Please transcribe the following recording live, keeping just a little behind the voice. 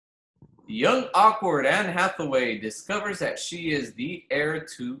Young, awkward Anne Hathaway discovers that she is the heir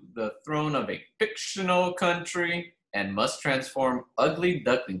to the throne of a fictional country and must transform Ugly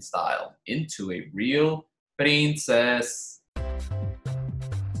Duckling style into a real princess.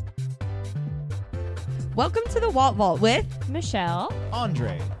 Welcome to the Walt Vault with Michelle,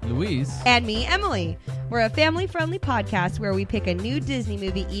 Andre, Luis, and me, Emily. We're a family-friendly podcast where we pick a new Disney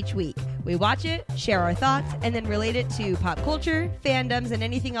movie each week. We watch it, share our thoughts, and then relate it to pop culture, fandoms, and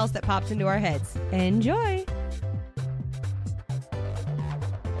anything else that pops into our heads. Enjoy!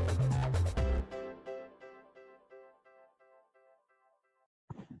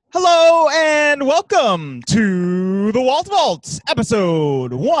 hello and welcome to the Walt Vault,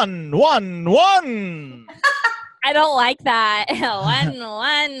 episode 111. I don't like that.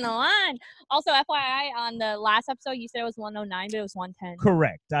 111. Also, FYI, on the last episode, you said it was 109, but it was 110.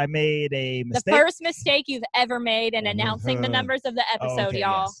 Correct. I made a mistake. The first mistake you've ever made in announcing the numbers of the episode, okay,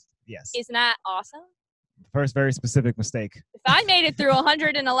 y'all. Yes. Isn't that awesome? First very specific mistake. If I made it through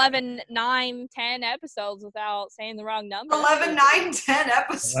 111, 9, 10 episodes without saying the wrong number. 11, 9, 10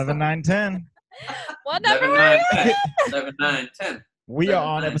 episodes. 11, 9, 10. What number 11, were 9, you? 10. 11, 9, 10. We 11, are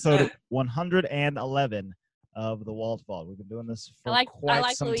on 9, episode 10. 111 of the Walt Vault. We've been doing this for I quite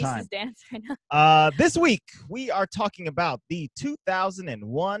like some Luis's time. dance right now. This week, we are talking about the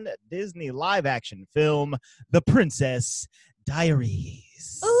 2001 Disney live-action film, The Princess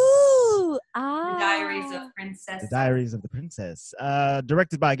Diaries. Ooh. The Diaries of Princess. The Diaries of the Princess.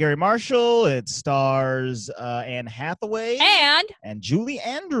 Directed by Gary Marshall. It stars Anne Hathaway And Julie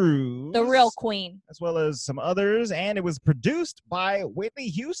Andrews. the real queen. As well as some others. And it was produced by Whitney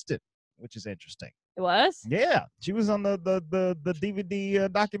Houston, which is interesting. It was? Yeah, she was on the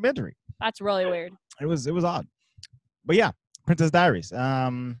DVD documentary. That's really weird. It was odd. But yeah, Princess Diaries.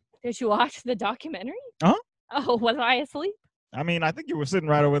 Did you watch the documentary? Uh-huh. Oh, was I asleep? I mean, I think you were sitting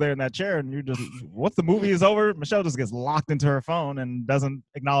right over there in that chair, and you just, once the movie is over, Michelle just gets locked into her phone and doesn't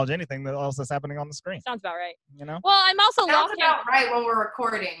acknowledge anything else that's happening on the screen. Sounds about right. You know? Well, I'm also Sounds locked about right when we're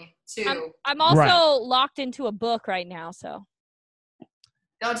recording, too. I'm also Right. locked into a book right now, so.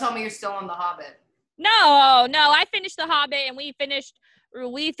 Don't tell me you're still on The Hobbit. No, I finished The Hobbit, and we finished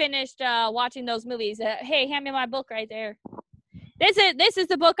watching those movies. Hey, hand me my book right there. This is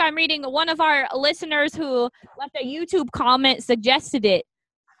the book I'm reading. One of our listeners who left a YouTube comment suggested it.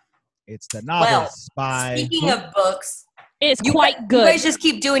 It's The Novice by... Speaking of books, It's you quite good. You guys just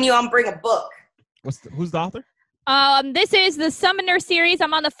keep doing you on Bring a Book. Who's the author? This is the Summoner series.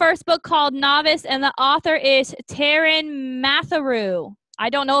 I'm on the first book called Novice, and the author is Taryn Matharu.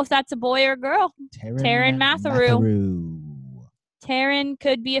 I don't know if that's a boy or girl. Taryn Matharu. Taryn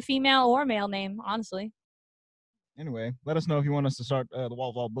could be a female or male name, honestly. Anyway, let us know if you want us to start the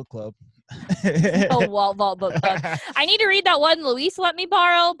Walt Vault Book Club. Oh, Walt Vault book club. I need to read that one Luis let me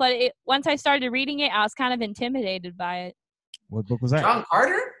borrow, but once I started reading it, I was kind of intimidated by it. What book was that? John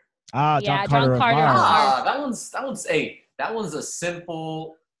Carter? John Yeah, Carter. John of Carter. Mars. That one's a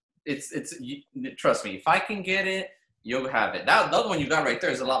simple. Trust me, if I can get it, you'll have it. That the other one you got right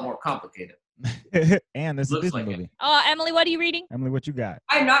there is a lot more complicated. And this is a Looks Disney like it. movie. Emily, what are you reading? Emily, what you got?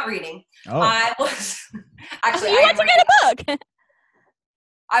 I'm not reading. Oh, I was... Actually, You want to get a book.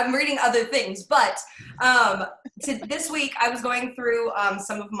 I'm reading other things, but this week I was going through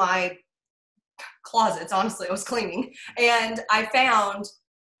some of my closets. Honestly, I was cleaning, and I found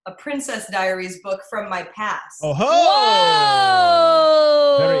a Princess Diaries book from my past. oh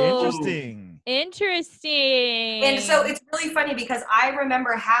Whoa! Very interesting. Interesting. And so it's really funny because I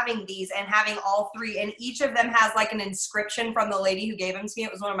remember having these and having all three, and each of them has like an inscription from the lady who gave them to me.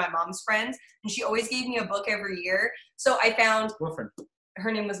 It was one of my mom's friends, and she always gave me a book every year. So I found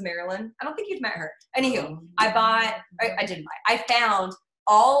her name was Marilyn. I don't think you've met her. Anywho, I didn't buy. I found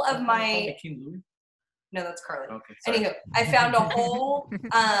all of my. No, that's Carly. Okay, Anywho, I found a whole,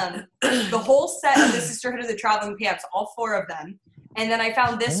 the whole set of the Sisterhood of the Traveling Pants, all four of them. And then I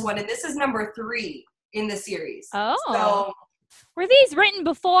found this one, and this is number 3 in the series. Oh. So, Were these written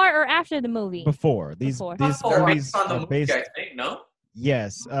before or after the movie? Before. These Before. movies on the are movie, based... I think, no?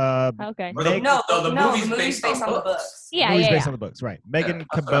 Yes. Okay. the movie's based on the books. Yeah, movies yeah, based yeah. on the books, right. Megan That's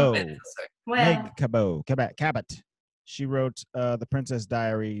what I Cabot. meant to say. Well, Meg Cabot. She wrote The Princess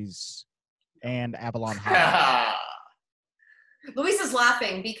Diaries and Avalon High. Luis is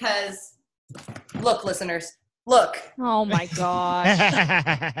laughing because, look, listeners, look. Oh my gosh.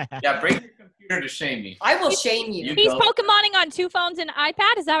 Yeah, bring your computer to shame me. I will shame you. He's Pokemoning on 2 phones and an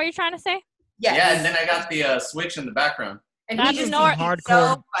iPad? Is that what you're trying to say? Yes. Yeah, and then I got the Switch in the background. And That's he just nor- Hardcore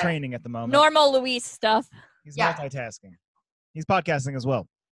so funny. training at the moment. Normal Luis stuff. He's Yeah. multitasking. He's podcasting as well.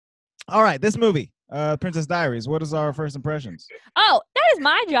 All right, this movie. Princess Diaries. What is our first impressions? Oh, that is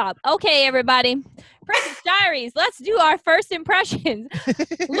my job. Okay, everybody. Princess Diaries. Let's do our first impressions.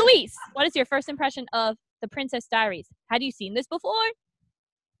 Luis, what is your first impression of the Princess Diaries? Had you seen this before?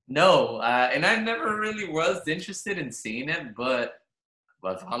 No, and I never really was interested in seeing it, but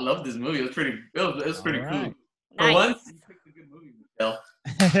I love this movie. It was pretty cool. For Nice. once, you picked a good movie, Michelle.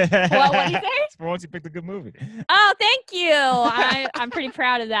 What do you say? For once, you picked a good movie. Oh, thank you. I'm pretty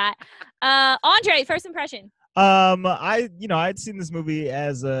proud of that. Andre, first impression. I'd seen this movie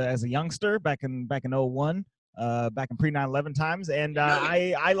as a youngster back in 01, back in pre 9/11 times, and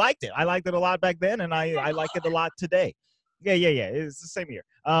I liked it. I liked it a lot back then, and I like it a lot today. Yeah. It's the same year.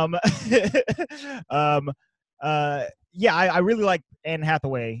 I really like Anne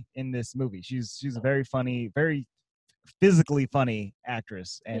Hathaway in this movie. She's a very funny, very physically funny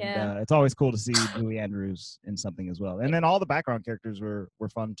actress, and it's always cool to see Julie Andrews in something as well. And then all the background characters were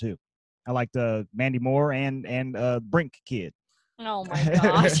fun too. I liked Mandy Moore and Brink kid. Oh my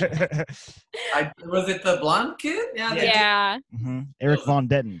gosh. Was it the blonde kid? Yeah. Mm-hmm. Eric Von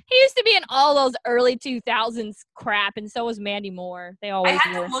Detten. He used to be in all those early 2000s crap, and so was Mandy Moore. They always I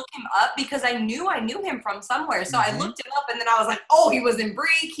had were. to look him up because I knew him from somewhere. So I looked him up, and then I was like, oh, he was in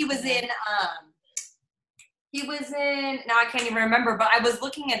Brink. He was in now I can't even remember, but I was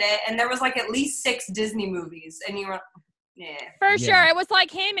looking at it, and there was like at least 6 Disney movies, and you were, For sure. It was like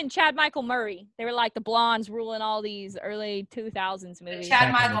him and Chad Michael Murray. They were like the blondes ruling all these early 2000s movies.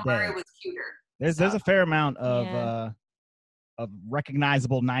 Chad Michael Murray was cuter. There's a fair amount of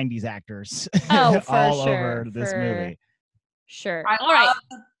recognizable 90s actors for all sure, over this movie. Sure. I all right. love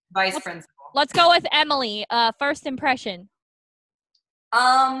Vice Principal. Let's go with Emily. First impression.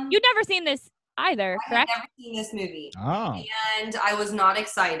 You've never seen this either, correct? I had never seen this movie. Oh. And I was not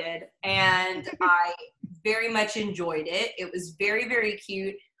excited, and I very much enjoyed it. It was very, very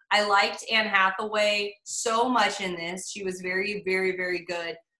cute. I liked Anne Hathaway so much in this. She was very, very, very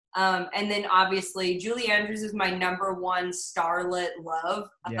good. And then obviously Julie Andrews is my number one starlet love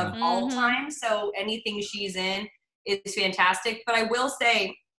of all time. So anything she's in is fantastic. But I will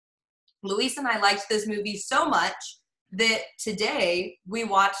say, Luis and I liked this movie so much that today we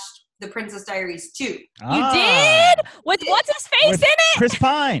watched The Princess Diaries 2. You did? What's his face in it? Chris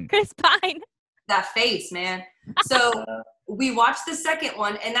Pine. Chris Pine. That face, man. So we watched the second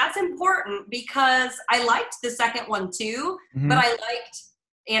one, and that's important because I liked the second one too, but I liked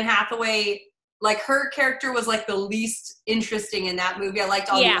Anne Hathaway. Like, her character was like the least interesting in that movie. I liked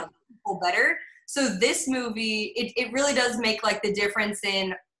all the other people better. So this movie, it really does make like the difference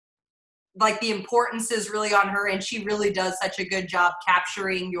in like the importance is really on her, and she really does such a good job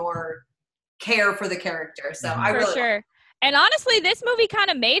capturing your care for the character. So I really sure. And honestly, this movie kind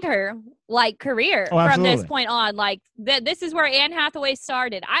of made her like career from this point on. Like this is where Anne Hathaway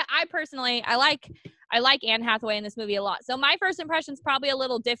started. I personally, I like Anne Hathaway in this movie a lot. So my first impression is probably a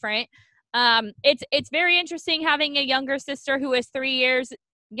little different. It's very interesting having a younger sister who is 3 years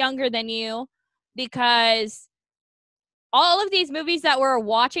younger than you, because all of these movies that we're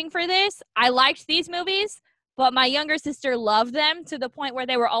watching for this, I liked these movies, but my younger sister loved them to the point where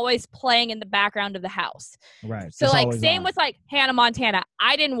they were always playing in the background of the house. Right. So like same with like Hannah Montana.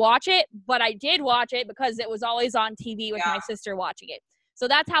 I didn't watch it, but I did watch it because it was always on TV with my sister watching it. So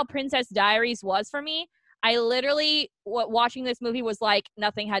that's how Princess Diaries was for me. I literally, watching this movie was like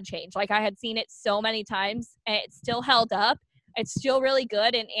nothing had changed. Like I had seen it so many times and it still held up. It's still really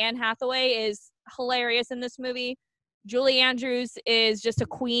good. And Anne Hathaway is hilarious in this movie. Julie Andrews is just a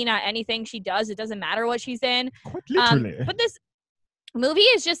queen at anything she does. It doesn't matter what she's in. Quite literally. But this movie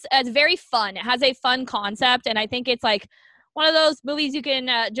is just it's very fun. It has a fun concept, and I think it's like one of those movies you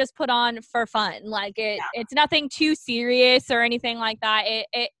can just put on for fun. Like it's nothing too serious or anything like that.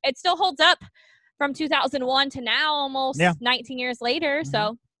 It still holds up from 2001 to now, almost 19 years later.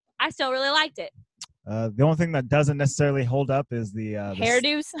 So I still really liked it. The only thing that doesn't necessarily hold up is the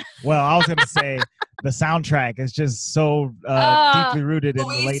hairdos. Well, I was going to say the soundtrack is just so deeply rooted in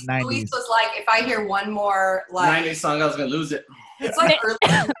the late 90s. Luis was like, if I hear one more like 90s song, I was going to lose it. It's like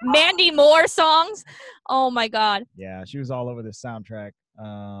Mandy Moore songs. Oh my God. Yeah, she was all over this soundtrack.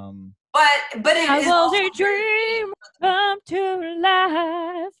 But it I is was also a dream come to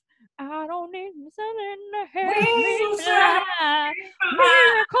life. I don't need something to help me fly.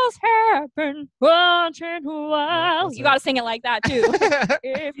 Miracles happen once in a while. You got to sing it like that too.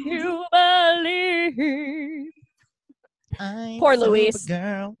 If you believe. Poor Luis.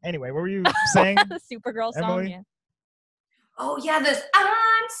 Girl. Anyway, what were you saying? The Supergirl song. Emily? Yeah. Oh yeah, this I'm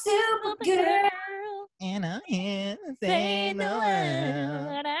Supergirl. And I am Say no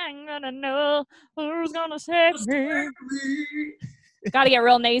one. I'm gonna know who's gonna save me. Got to get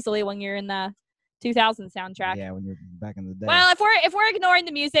real nasally when you're in the 2000 soundtrack. Yeah, when you're back in the day. Well, if we're ignoring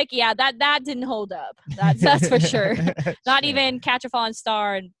the music, yeah, that didn't hold up. That's for sure. Not even Catch a Falling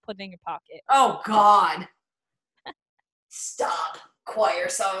Star and Put It in Your Pocket. Oh God. Stop. Choir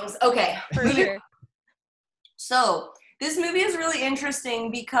songs. Okay. For sure. So this movie is really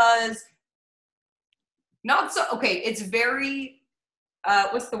interesting because it's very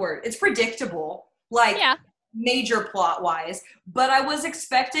what's the word? It's predictable. Like major plot wise. But I was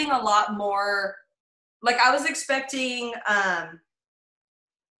expecting a lot more. Like I was expecting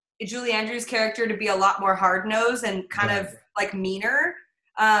Julie Andrews' character to be a lot more hard-nosed and kind of like meaner.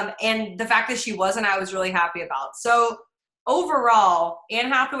 And the fact that she wasn't, I was really happy about. So overall,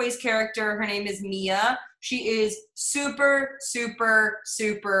 Anne Hathaway's character, her name is Mia. She is super, super,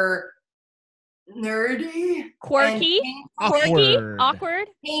 super nerdy. Quirky. Awkward.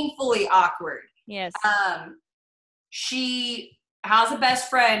 Painfully awkward. Yes. She has a best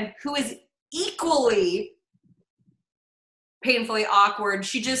friend who is equally painfully awkward.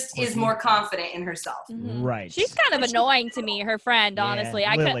 She just is more confident in herself. Mm-hmm. Right. She's kind of annoying to me, her friend, honestly.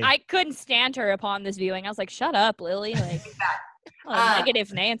 I couldn't stand her upon this viewing. I was like, shut up, Lily. Like,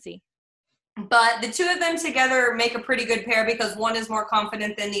 negative Nancy. But the two of them together make a pretty good pair because one is more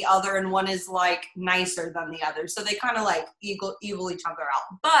confident than the other and one is like nicer than the other. So they kind of like evil each other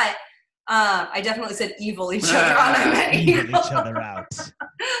out. But I definitely said evil each other out. I meant evil each other out.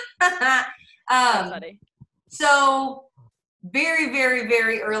 That's funny. So very, very,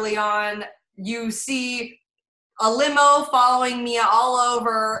 very early on, you see a limo following Mia all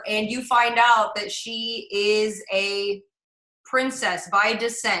over, and you find out that she is a princess by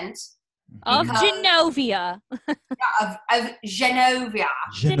descent. Of Genovia. of Genovia.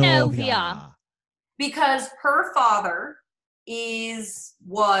 Genovia. Because her father was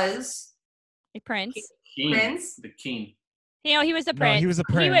a prince. Prince. The king. You know, he was a prince. He was a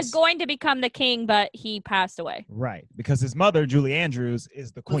prince. He was going to become the king, but he passed away. Right. Because his mother, Julie Andrews,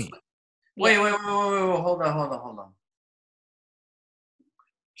 is the queen. Wait. Hold on.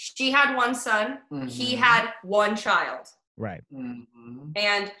 She had one son. Mm-hmm. He had one child. Right. Mm-hmm.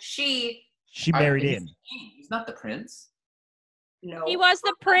 And she married in. He's not the prince. No. He was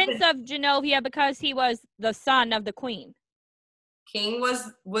the prince of Genovia because he was the son of the queen. King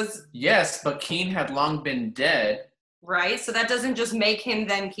was Yes, but King had long been dead. Right, so that doesn't just make him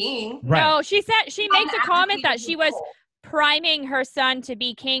then king. Right. No, she makes a comment that she was priming her son to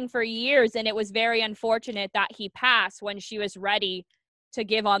be king for years, and it was very unfortunate that he passed when she was ready to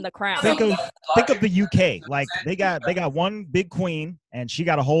give on the crown. Think of the UK. Like they got one big queen, and she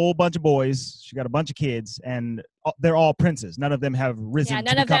got a whole bunch of boys. She got a bunch of kids, and they're all princes. None of them have risen. Yeah,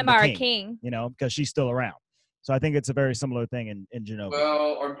 none of them are a king. You know, because she's still around. So I think it's a very similar thing in Genovia.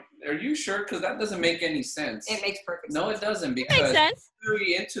 Well, are you sure? Because that doesn't make any sense. It makes perfect sense. No, it doesn't. It Because makes sense.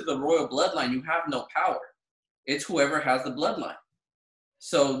 into the royal bloodline, you have no power. It's whoever has the bloodline.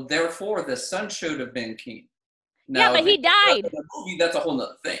 So therefore, the son should have been king. Now, yeah, but he died. The movie, that's a whole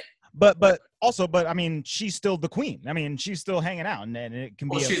nother thing. But I mean, she's still the queen. I mean, she's still hanging out, and it can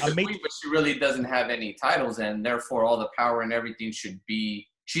be she's the queen, but she really doesn't have any titles, and therefore all the power and everything should be.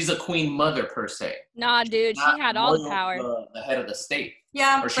 She's a queen mother per se. Nah, dude, she had all the power. The head of the state.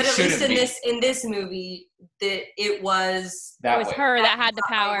 Yeah, but at least in this movie, it was her that had the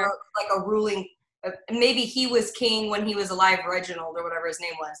power. Like a ruling. Maybe he was king when he was alive, Reginald or whatever his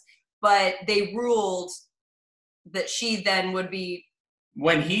name was. But they ruled that she then would be.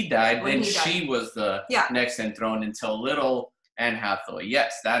 When he died, she was the next enthroned until little Anne Hathaway.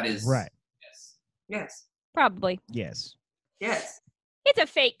 Yes, that is right. Yes. Probably. Yes. It's a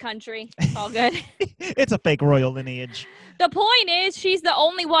fake country. It's all good. It's a fake royal lineage. The point is, she's the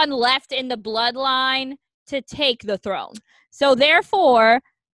only one left in the bloodline to take the throne. So therefore,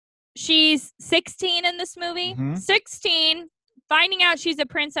 she's 16 in this movie. Mm-hmm. 16, finding out she's a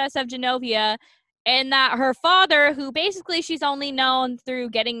princess of Genovia, and that her father, who basically she's only known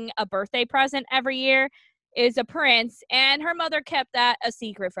through getting a birthday present every year, is a prince, and her mother kept that a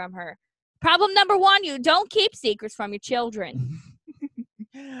secret from her. Problem number one, you don't keep secrets from your children.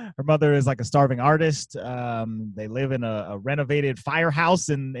 Her mother is like a starving artist. They live in a renovated firehouse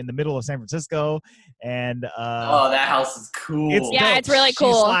in the middle of San Francisco. And that house is cool. It's really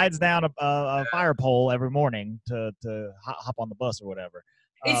cool. She slides down a fire pole every morning to hop on the bus or whatever.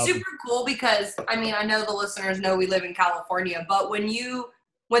 It's super cool because, I mean, I know the listeners know we live in California, but when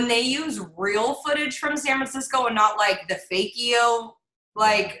they use real footage from San Francisco and not like the fakio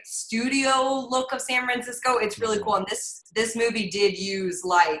like studio look of San Francisco, it's really cool. And this movie did use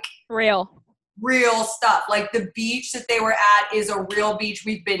like real stuff. Like the beach that they were at is a real beach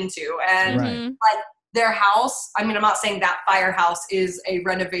we've been to, and like their house, I mean, I'm not saying that firehouse is a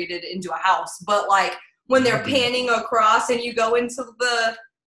renovated into a house, but like when they're panning across and you go into the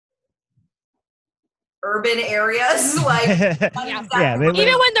urban areas, like even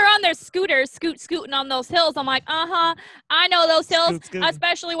when they're on their scooters, scooting on those hills, I'm like, I know those hills,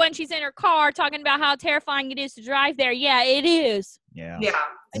 especially when she's in her car talking about how terrifying it is to drive there. Yeah, it is. Yeah.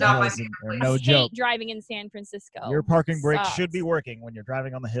 It's not my favorite no joke. Driving in San Francisco. Your parking brake should be working when you're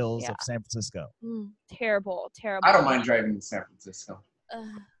driving on the hills of San Francisco. Terrible. I don't mind driving in San Francisco.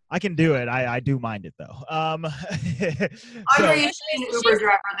 I can do it. I do mind it though. I'm an Uber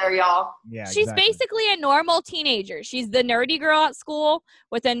driver there, y'all. Yeah, she's basically a normal teenager. She's the nerdy girl at school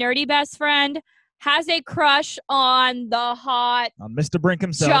with a nerdy best friend. Has a crush on the hot on Mr. Brink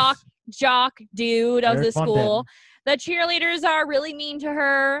himself, jock dude of the school. The cheerleaders are really mean to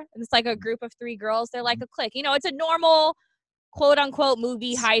her. It's like a group of 3 girls. They're like a clique. You know, it's a normal, quote unquote,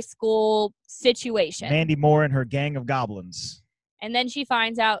 movie high school situation. Mandy Moore and her gang of goblins. And then she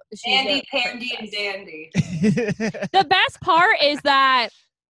finds out she's Andy, Pandy, and Dandy. The best part is that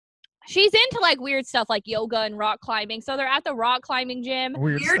she's into like weird stuff like yoga and rock climbing. So they're at the rock climbing gym.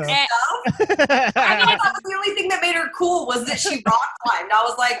 Weird stuff? I mean, the only thing that made her cool was that she rock climbed. I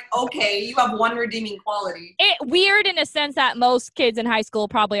was like, okay, you have one redeeming quality. Weird in a sense that most kids in high school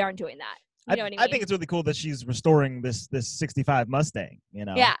probably aren't doing that. You know what I mean? I think it's really cool that she's restoring this 65 Mustang, you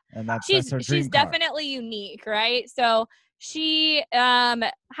know? Yeah. And that's her dream she's car. definitely unique, right? So she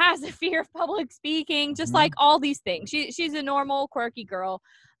has a fear of public speaking, just like all these things. She's a normal, quirky girl.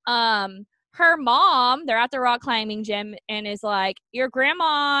 Her mom, they're at the rock climbing gym and is like, your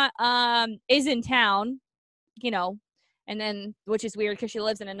grandma is in town, you know, and then, which is weird because she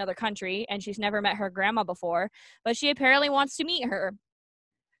lives in another country and she's never met her grandma before, but she apparently wants to meet her.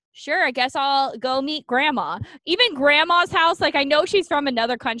 Sure, I guess I'll go meet grandma. Even grandma's house, like I know she's from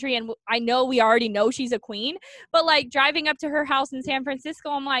another country and I know we already know she's a queen, but like driving up to her house in San Francisco,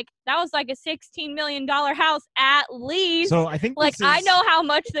 I'm like, that was like a $16 million house at least. So I think like I know how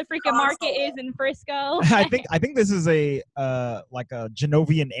much the freaking market is in Frisco. I think this is a like a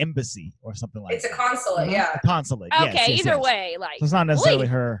Genovian embassy or something like that. It's a consulate, yeah. A consulate. Okay, yes, either way, like so it's not necessarily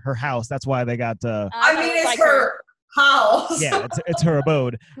her house. That's why they got I mean it's like her house. Yeah, it's her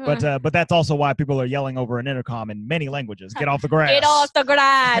abode. But that's also why people are yelling over an intercom in many languages. Get off the grass. Get off the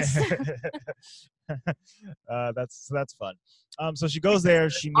grass. That's fun. So she goes there.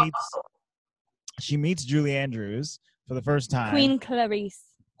 She meets Julie Andrews for the first time. Queen Clarice.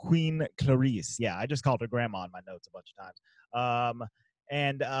 Yeah, I just called her grandma in my notes a bunch of times.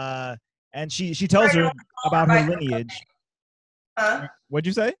 And she tells her about her lineage. Huh? What'd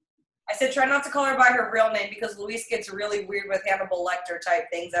you say? I said try not to call her by her real name because Luis gets really weird with Hannibal Lecter type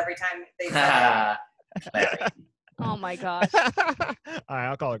things every time they say that. Oh my gosh. All right,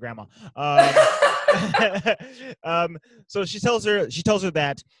 I'll call her grandma. So she tells her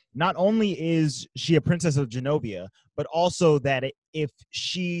that not only is she a princess of Genovia, but also that if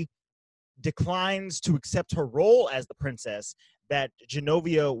she declines to accept her role as the princess, that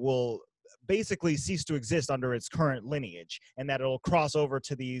Genovia will basically cease to exist under its current lineage, and that it'll cross over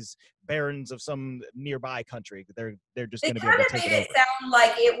to these barons of some nearby country. They're just going to be able to take it over. They kind of made it sound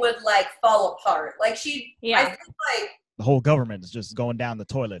like it would like fall apart. Like I think like the whole government is just going down the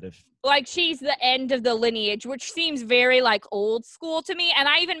toilet. If like she's the end of the lineage, which seems very like old school to me. And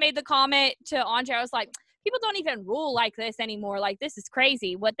I even made the comment to Andre. I was like, people don't even rule like this anymore. Like, this is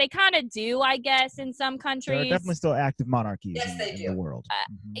crazy. What they kind of do, I guess, in some countries. There are definitely still active monarchies in the world.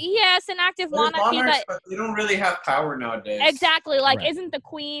 Yes, an active monarchy, but they don't really have power nowadays. Exactly. Like, isn't the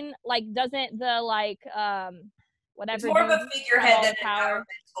queen, like, doesn't the, like, whatever. It's more of a figurehead than a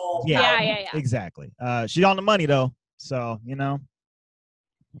governmental. Yeah. Exactly. She's on the money, though. So, you know.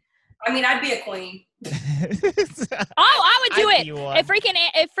 I mean, I'd be a queen. I would do it.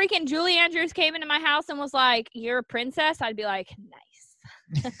 If freaking Julie Andrews came into my house and was like, "You're a princess," I'd be like, "Nice."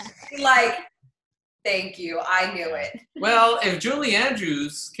 Like, thank you. I knew it. Well, if Julie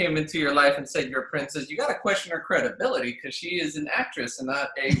Andrews came into your life and said you're a princess, you got to question her credibility because she is an actress and not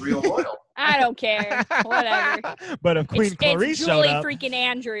a real royal. I don't care. Whatever. But if Queen Clarice showed up, Julie freaking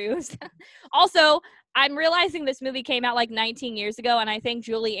Andrews. Also, I'm realizing this movie came out like 19 years ago, and I think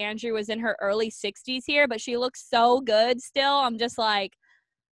Julie Andrews was in her early 60s here, but she looks so good still. I'm just like,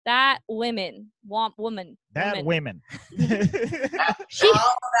 that woman. That women. All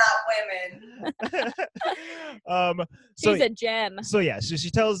about women. She's a gem. So yeah, she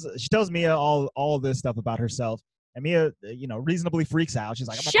tells Mia all of this stuff about herself, and Mia, reasonably freaks out. She's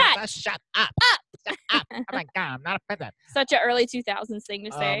like, "Shut up! Oh my God, I'm not a princess." Such an early 2000s thing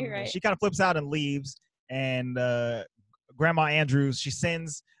to say, right? She kind of flips out and leaves, and Grandma Andrews, she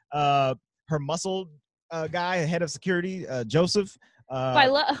sends her muscle guy, head of security, Joseph.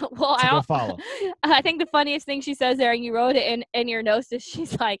 Follow. I think the funniest thing she says there, and you wrote it in your notes, is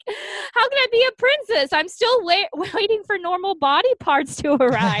she's like, "How can I be a princess? I'm still waiting for normal body parts to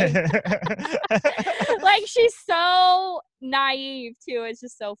arrive." Like, she's so naive too. It's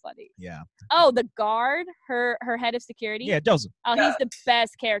just so funny. Yeah. Oh, the guard, her head of security. Yeah, Joseph. Oh, he's the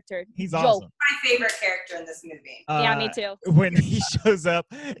best character. He's awesome. My favorite character in this movie. Yeah, me too. When he shows up,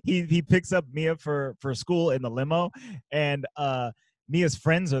 he picks up Mia for school in the limo, and Mia's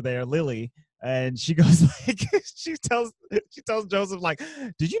friends are there, Lily, and she goes like, she tells Joseph like,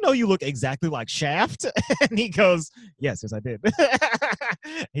 "Did you know you look exactly like Shaft?" And he goes, yes, I did.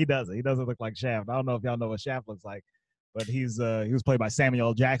 He doesn't. He doesn't look like Shaft. I don't know if y'all know what Shaft looks like, but he was played by Samuel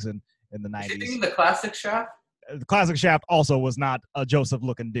L. Jackson in the 90s. Is he the classic Shaft? The classic Shaft also was not a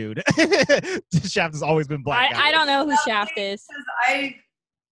Joseph-looking dude. Shaft has always been black. I don't know who Shaft is.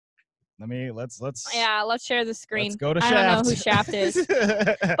 Let's share the screen. Let's go to Shaft. I don't know who Shaft is.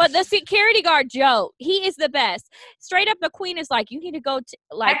 But the security guard, Joe, he is the best. Straight up, the queen is like, you need to go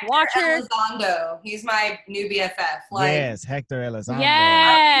watch her. Elizondo. He's my new BFF. Yes, Hector Elizondo.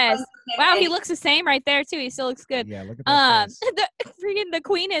 Yes. Wow, he looks the same right there too. He still looks good. Yeah, look at that face. The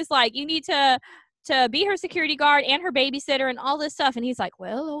queen is like, you need to be her security guard and her babysitter and all this stuff. And he's like,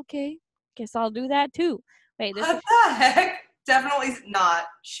 well, okay, guess I'll do that too. Wait, what the heck? Definitely not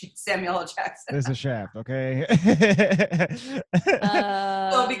Samuel L. Jackson. This is Shaft, okay? So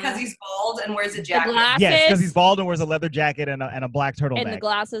because he's bald and wears a jacket. Yes, because he's bald and wears a leather jacket and a black turtleneck. And the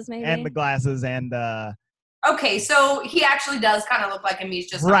glasses, maybe. And the glasses and. Okay, so he actually does kind of look like him. He's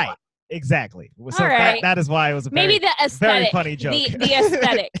just right. Exactly. So that is why it was a maybe the aesthetic, very funny joke. The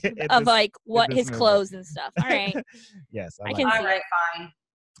aesthetic of like what his clothes and stuff. All right. Yes, I can. All right, fine.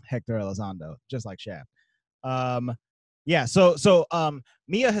 Hector Elizondo, just like Shaft. Yeah. So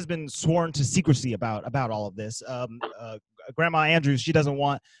Mia has been sworn to secrecy about all of this. Grandma Andrews, she doesn't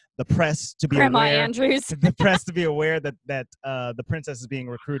want the press to be aware. The press to be aware that the princess is being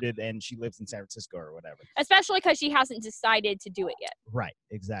recruited and she lives in San Francisco or whatever. Especially because she hasn't decided to do it yet. Right.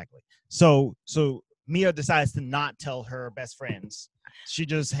 Exactly. So Mia decides to not tell her best friends. She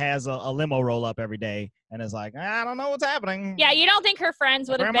just has a limo roll up every day and is like, I don't know what's happening. Yeah, you don't think her friends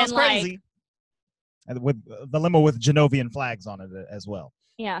would have been crazy. And with the limo with Genovian flags on it as well.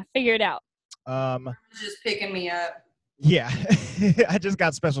 Yeah, figure it out. Just picking me up. Yeah, I just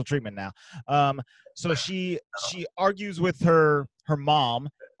got special treatment now. So she argues with her mom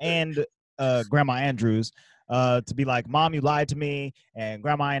and Grandma Andrews to be like, Mom, you lied to me, and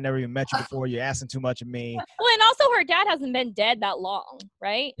Grandma, I never even met you before. You're asking too much of me. Well, and also her dad hasn't been dead that long,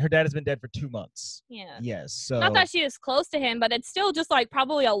 right? Her dad has been dead for 2 months. Yeah. Yes. So not that she is close to him, but it's still just like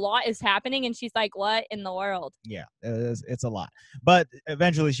probably a lot is happening, and she's like, what in the world? Yeah, it's a lot. But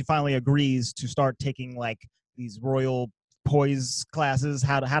eventually she finally agrees to start taking like these royal poise classes,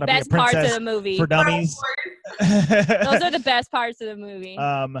 how to be a princess parts of the movie for dummies. Those are the best parts of the movie.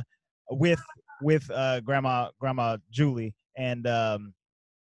 With Grandma Julie and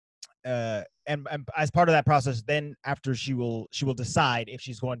as part of that process, then after she will decide if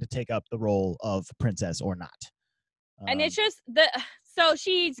she's going to take up the role of princess or not. And it's just so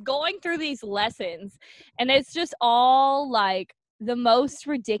she's going through these lessons, and it's just all like the most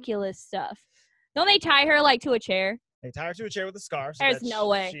ridiculous stuff. Don't they tie her like to a chair? They tie her to a chair with a scarf. So there's no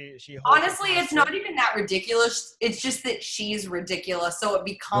way. She honestly, it's not even that ridiculous. It's just that she's ridiculous, so it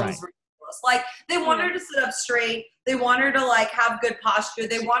becomes ridiculous. Like, they want her to sit up straight. They want her to like have good posture.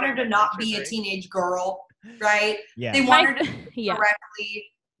 They want her to not be a teenage girl, right? Yeah. They want her to correctly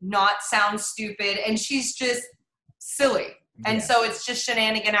not sound stupid, and she's just silly. And so it's just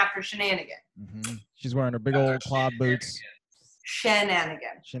shenanigan after shenanigan. Mm-hmm. She's wearing her big old clod boots.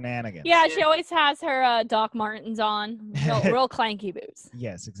 Shenanigans. Yeah, she always has her Doc Martens on. Real clanky boots.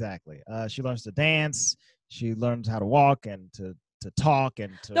 Yes, exactly. She learns to dance. She learns how to walk and to talk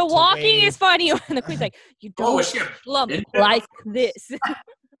and to the walking wave. Is funny when the queen's like, you don't slump like this.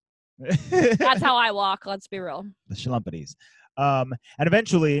 That's how I walk, let's be real. The schlumpities. And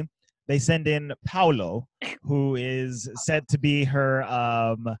eventually they send in Paolo, who is said to be her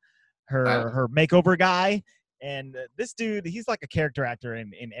makeover guy. And this dude, he's like a character actor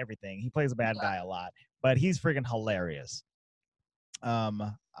in everything. He plays a bad guy a lot, but he's freaking hilarious. I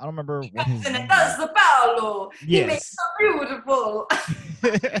don't remember what his name is. The Paolo. Yes. He makes so beautiful.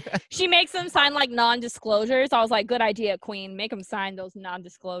 She makes them sign like non-disclosures. I was like, good idea, Queen. Make them sign those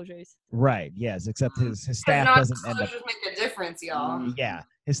non-disclosures. Right. Yes. Except his staff doesn't end up. Make a difference, y'all. Yeah.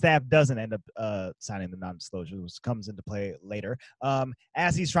 his staff doesn't end up signing the non-disclosure, which comes into play later.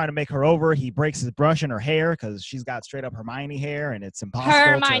 As he's trying to make her over, he breaks his brush in her hair because she's got straight up Hermione hair, and it's impossible.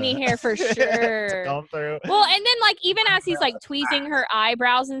 Hermione hair for to sure. come through. Well, and then like even as he's like tweezing her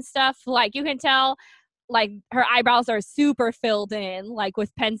eyebrows and stuff, like you can tell, like her eyebrows are super filled in, like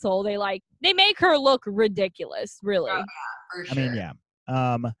with pencil. They make her look ridiculous, really. Oh, yeah, for sure. I mean, yeah.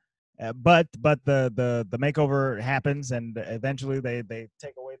 But the makeover happens, and eventually they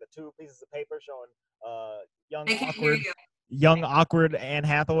take away the 2 pieces of paper showing young awkward Anne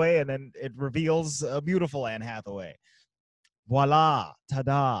Hathaway, and then it reveals a beautiful Anne Hathaway. Voila,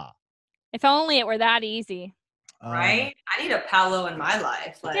 ta-da! If only it were that easy. Right? I need a Paolo in my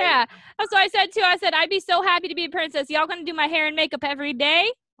life. Like, Yeah, that's what I said too. I said I'd be so happy to be a princess. Y'all gonna do my hair and makeup every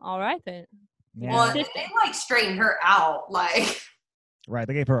day? All right then. Yeah. Well, they like straightened her out, like. Right,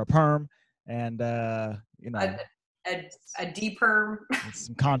 they gave her a perm and you know a D-perm.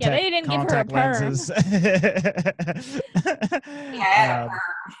 some contact. Yeah, they didn't give her a perm. Lenses.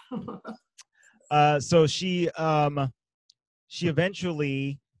 Yeah. So she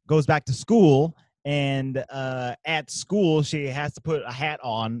eventually goes back to school, and at school she has to put a hat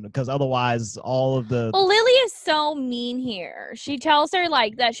on because otherwise all of the. Well, Lily is so mean here. She tells her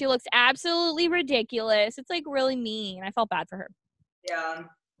like that she looks absolutely ridiculous. It's like really mean. I felt bad for her. Yeah.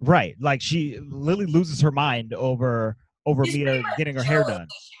 Right, like Lily loses her mind over Mia getting her hair done.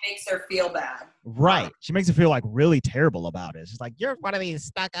 She makes her feel bad. Right, she makes her feel like really terrible about it. She's like, "You're one of these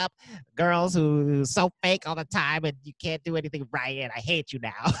stuck-up girls who's so fake all the time, and you can't do anything right, and I hate you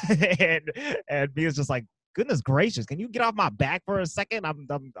now." and Mia's just like, "Goodness gracious, can you get off my back for a second? I'm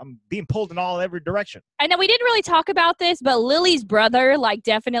being pulled in every direction." I know we didn't really talk about this, but Lily's brother like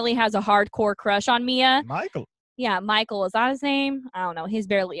definitely has a hardcore crush on Mia. Michael. Yeah, Michael, is that his name? I don't know. He's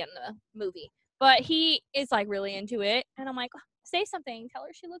barely in the movie. But he is like really into it. And I'm like, say something. Tell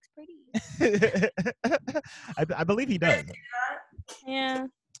her she looks pretty. I believe he does. Yeah.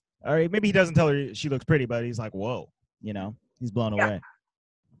 All right, maybe he doesn't tell her she looks pretty, but he's like, whoa, he's blown away.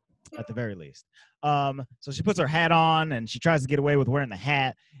 At the very least. So she puts her hat on and she tries to get away with wearing the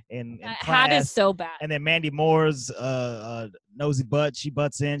hat in class. Hat is so bad. And then Mandy Moore's nosy butt, she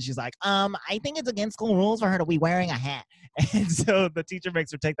butts in. She's like, I think it's against school rules for her to be wearing a hat. And so the teacher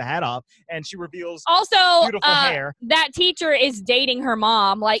makes her take the hat off, and she reveals also beautiful hair. That teacher is dating her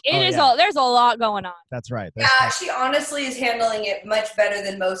mom. Like there's a lot going on. That's right. She honestly is handling it much better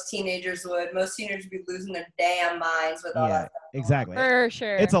than most teenagers would. Most teenagers would be losing their damn minds with all that stuff. Exactly. For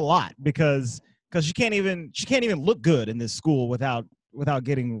sure. It's a lot because she can't even look good in this school without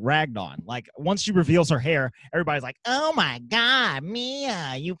getting ragged on. Like once she reveals her hair, everybody's like, "Oh my God,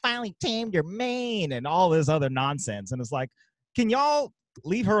 Mia, you finally tamed your mane," and all this other nonsense. And it's like, can y'all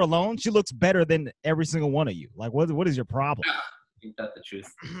leave her alone? She looks better than every single one of you. Like, what is your problem? Ain't that the truth?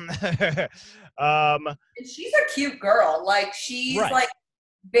 And she's a cute girl. Like she's like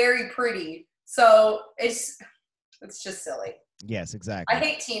very pretty. So it's just silly. Yes, exactly. I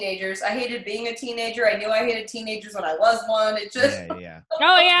hate teenagers. I hated being a teenager. I knew I hated teenagers when I was one. It just yeah.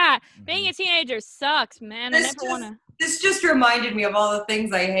 Oh yeah, being a teenager sucks, man. This just reminded me of all the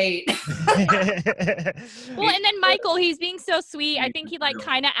things I hate. Well, and then Michael, he's being so sweet. I think he like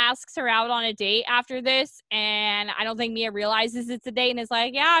kind of asks her out on a date after this, and I don't think Mia realizes it's a date and is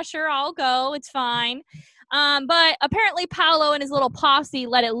like, "Yeah, sure, I'll go. It's fine." But apparently Paolo and his little posse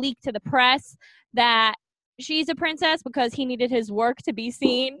let it leak to the press that she's a princess because he needed his work to be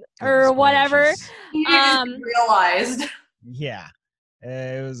seen or whatever. He realized. Yeah,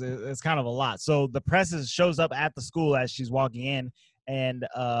 it's kind of a lot. So the press shows up at the school as she's walking in, and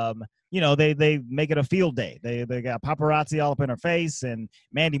they make it a field day. They got paparazzi all up in her face, and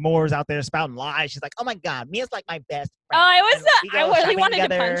Mandy Moore's out there spouting lies. She's like, "Oh my God, Mia's like my best friend." I really wanted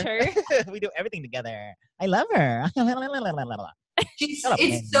to punch her. We do everything together. I love her.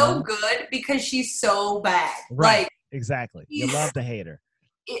 It's so good because she's so bad. Right. Like exactly. You love to hate her.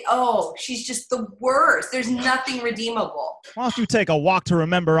 She's just the worst. There's nothing redeemable. Why don't you take a walk to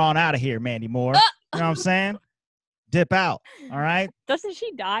remember on out of here, Mandy Moore? You know what I'm saying? Dip out. All right. Doesn't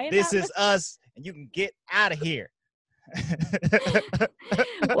she die? This is us, and you can get out of here.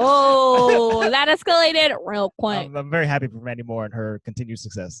 Whoa, that escalated real quick. I'm very happy for Mandy Moore and her continued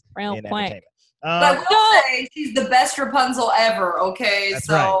success in entertainment. But I will say she's the best Rapunzel ever, okay? That's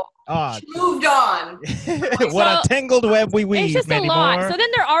so right. she moved on. What a tangled web we weave, It's just Mandy a lot. Moore. So then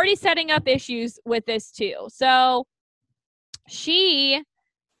they're already setting up issues with this too. So she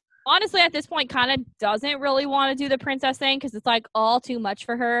honestly at this point kind of doesn't really want to do the princess thing because it's like all too much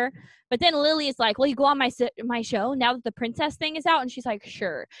for her. But then Lily is like, "Will you go on my show now that the princess thing is out?" And she's like,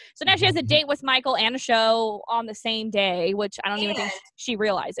 "Sure." So now she has a date with Michael and a show on the same day, which I don't even think she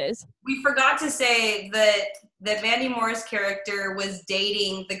realizes. We forgot to say that Mandy Moore's character was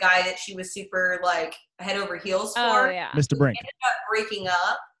dating the guy that she was super like head over heels for. Oh yeah, Mr. Brink. Ended up breaking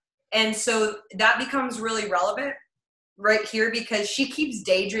up, and so that becomes really relevant right here because she keeps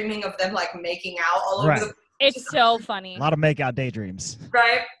daydreaming of them like making out all over the. It's so funny. A lot of make out daydreams.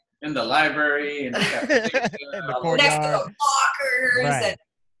 Right. In the library, in the cafeteria, in the courtyard. Next to the lockers. Right. And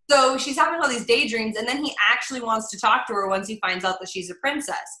so she's having all these daydreams, and then he actually wants to talk to her once he finds out that she's a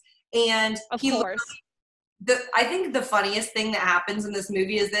princess. And of course. I think the funniest thing that happens in this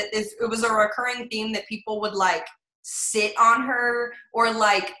movie is that it was a recurring theme that people would like sit on her or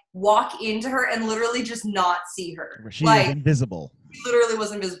like walk into her and literally just not see her. She like, was invisible. She literally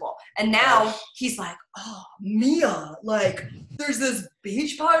was invisible. And now he's like, "Oh, Mia, like there's this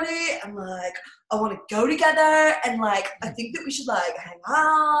beach party and like I want to go together and like I think that we should like hang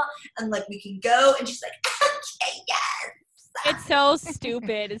out and like we can go." And she's like, "Okay, yes." It's so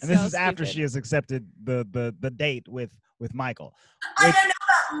stupid. It's and this so is after stupid. she has accepted the date with Michael. I don't know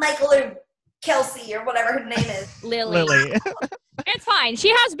about Michael or Kelsey or whatever her name is. Lily. It's fine. She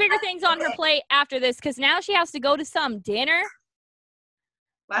has bigger things on her plate after this because now she has to go to some dinner.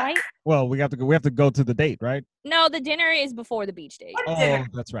 Right? Well, we have to go to the date, right? No, the dinner is before the beach date. Oh,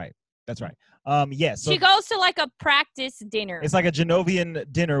 that's right. Yes. So she goes to like a practice dinner. It's like a Genovian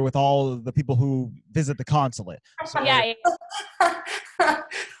dinner with all the people who visit the consulate. So, yeah.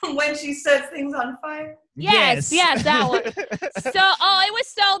 When she sets things on fire. Yes, that one. So, it was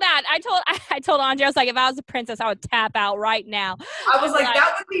so bad. I told Andre, I was like, if I was a princess, I would tap out right now. I was like,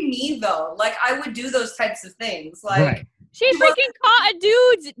 that would be me though. Like, I would do those types of things. Like, right. She freaking caught a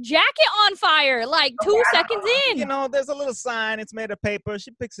dude's jacket on fire like 2 seconds in. You know, there's a little sign. It's made of paper.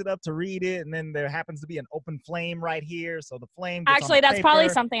 She picks it up to read it, and then there happens to be an open flame right here. So the flame gets actually, on the that's paper, probably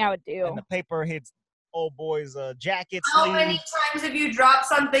something I would do. And the paper hits old boy's jacket How sleeve. many times have you dropped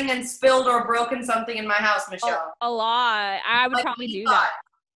something and spilled or broken something in my house, Michelle? A lot. I would probably do that.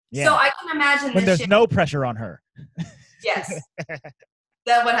 Yeah. So I can imagine when this there's no pressure on her. Yes.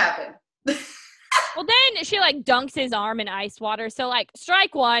 That would happen. Well, then she like dunks his arm in ice water. So like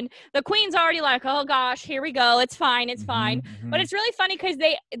strike one. The queen's already like, oh gosh, here we go. It's fine. It's fine. But it's really funny because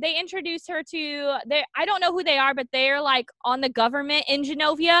they introduce her to I don't know who they are, but they're like on the government in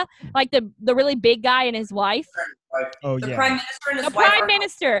Genovia, like the really big guy and his wife. Oh the yeah. prime minister and his the wife. Prime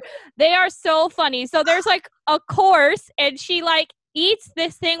Minister. They are so funny. So there's like a course, and she like eats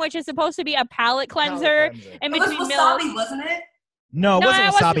this thing which is supposed to be a palate cleanser. In It was between wasabi, meals. wasn't it? No, it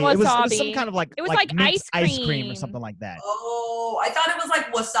wasn't wasabi. It was some wasabi. kind of like It was like mixed ice cream or cream. something like that. Oh, I thought it was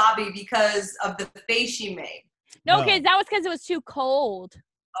like wasabi because of the face she made. No, because that was because it was too cold.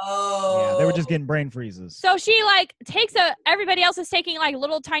 Oh. Yeah, they were just getting brain freezes. So she like takes everybody else is taking like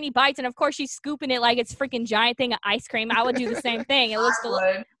little tiny bites, and of course she's scooping it like it's freaking giant thing of ice cream. I would do the same thing. It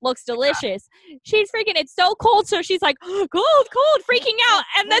looks delicious. She's freaking, it's so cold, so she's like, cold, freaking out.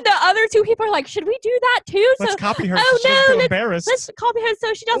 And then the other two people are like, should we do that too? Let's copy her. Oh She doesn't no, feel embarrassed. let's copy her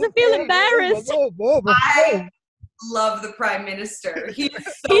so she doesn't feel embarrassed. I love the prime minister. He's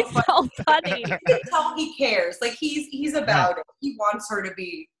so funny. You can tell he cares. Like he's about it. He wants her to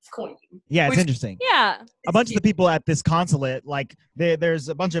be queen. Yeah, it's interesting. Yeah. A bunch of the people at this consulate, like there's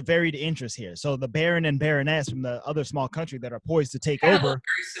a bunch of varied interests here. So the baron and baroness from the other small country that are poised to take over. Very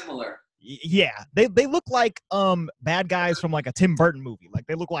similar. Yeah, they look like bad guys from like a Tim Burton movie. Like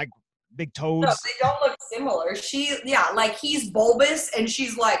they look like big toads. No, they don't look similar. Like he's bulbous and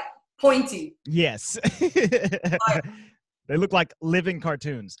she's like pointy. Yes. They look like living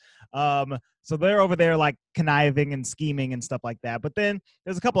cartoons. So they're over there like conniving and scheming and stuff like that. But then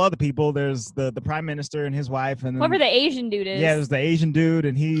there's a couple other people. There's the prime minister and his wife, and then, whoever the Asian dude is. Yeah, there's the Asian dude,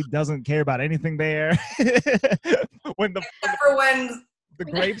 and he doesn't care about anything there. when the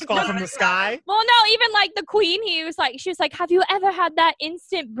grapes fall from the sky. Well, no, even like the queen, she was like, have you ever had that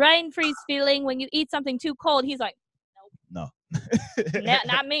instant brain freeze feeling when you eat something too cold? He's like, no.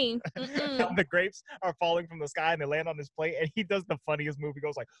 Not me. The grapes are falling from the sky and they land on his plate, and he does the funniest move. He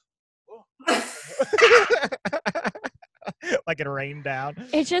goes like, like it rained down.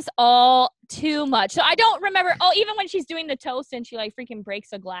 It's just all too much. So I don't remember. Oh, even when she's doing the toast and she like freaking breaks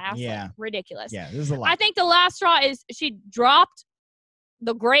a glass. Yeah. Like, ridiculous. Yeah, this is a lot. I think the last straw is she dropped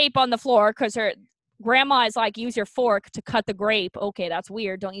the grape on the floor because her grandma is like, use your fork to cut the grape. Okay, that's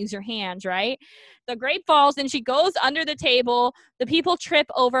weird. Don't use your hands, right? The grape falls and she goes under the table. The people trip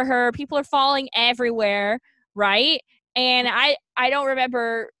over her. People are falling everywhere, right? And I don't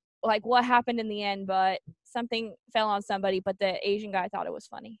remember like what happened in the end, but something fell on somebody. But the Asian guy thought it was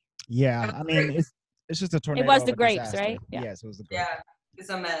funny. Yeah, I mean, it's just a tornado. It was of the a grapes, disaster. right? Yeah. Yes, it was the grapes. Yeah, it's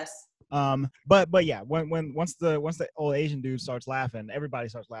a mess. But yeah, once the old Asian dude starts laughing, everybody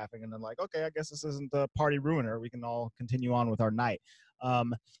starts laughing, and then like, okay, I guess this isn't a party ruiner. We can all continue on with our night.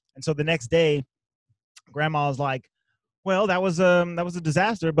 And so the next day, Grandma's like, well, that was a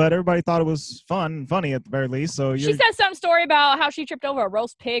disaster, but everybody thought it was fun and funny at the very least. So she said some story about how she tripped over a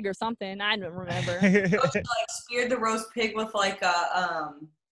roast pig or something. I don't remember. She like speared the roast pig with like a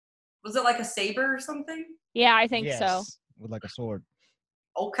was it like a saber or something? Yeah, I think so. With like a sword.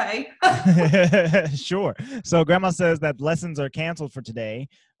 Okay. Sure. So Grandma says that lessons are canceled for today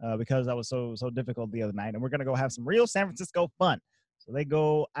because that was so difficult the other night, and we're gonna go have some real San Francisco fun. So they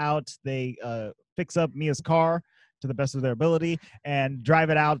go out, they fix up Mia's car to the best of their ability and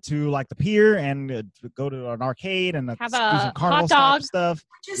drive it out to like the pier and go to an arcade and have do some carnival hot dog stuff.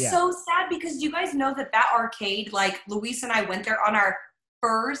 Which is so sad because you guys know that arcade, like Luis and I went there on our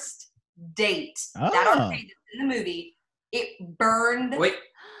first date. That arcade is in the movie. It burned. Wait,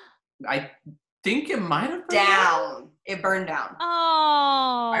 I think it might have burned down. It burned down.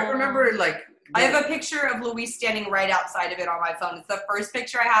 Oh. I remember like. I have a picture of Luis standing right outside of it on my phone. It's the first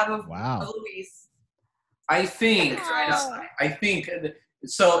picture I have of Luis. I think. Oh. I think.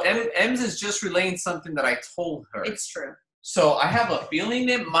 So Ems is just relaying something that I told her. It's true. So I have a feeling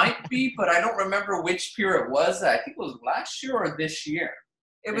it might be, but I don't remember which pier it was. I think it was last year or this year.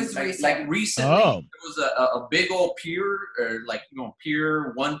 It was recent. Like recently, there was a big old pier, or like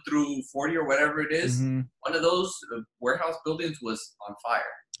pier 1 through 40 or whatever it is. Mm-hmm. One of those warehouse buildings was on fire.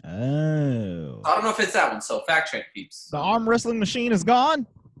 Oh. I don't know if it's that one. So fact check, peeps. The arm wrestling machine is gone.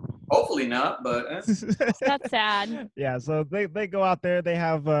 Hopefully not, but that's sad. Yeah. So they go out there. They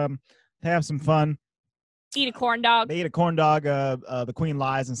have some fun. Eat a corn dog. They eat a corn dog. The queen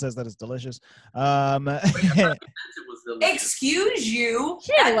lies and says that it's delicious. Excuse you.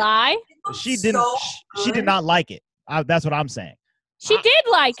 She didn't lie. She didn't. She did not like it. That's what I'm saying. She did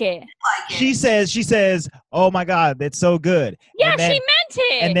like it. She says, "Oh my God, it's so good." Yeah, she meant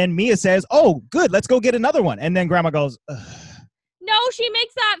it. And then Mia says, "Oh, good, let's go get another one." And then Grandma goes, ugh. No, she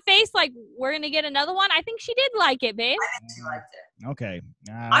makes that face like we're gonna get another one. I think she did like it, babe. I think she liked it. Okay.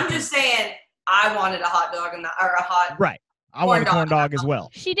 I'm just saying, I wanted a hot dog or a hot. Right. I want a corn dog as well.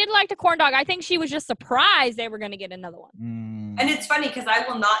 She did like the corn dog. I think she was just surprised they were going to get another one. And it's funny because I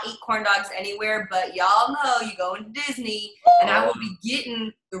will not eat corn dogs anywhere, but y'all know you go into Disney and I will be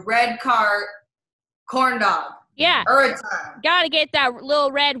getting the red cart corn dog. Yeah. Every time. Gotta get that little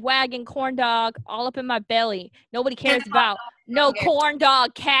red wagon corn dog all up in my belly. Nobody cares about no corn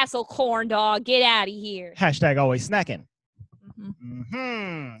dog, castle corn dog. Get out of here. # always snacking.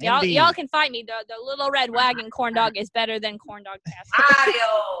 Y'all can fight me. The little red wagon corn dog is better than corn dog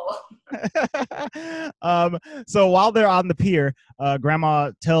castle. So while they're on the pier,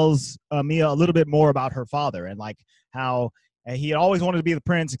 Grandma tells Mia a little bit more about her father and like how he had always wanted to be the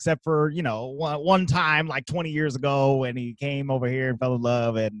prince, except for one time like 20 years ago when he came over here and fell in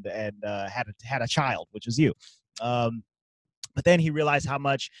love and had a child, which is you. But then he realized how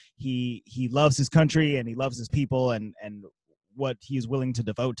much he loves his country and he loves his people and what he's willing to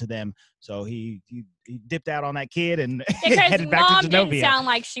devote to them. So he dipped out on that kid and headed back to Genovia. Didn't sound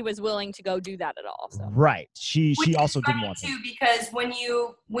like she was willing to go do that at all. So. Right. She also didn't want to. Because when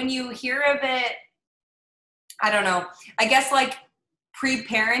you hear of it, I don't know. I guess like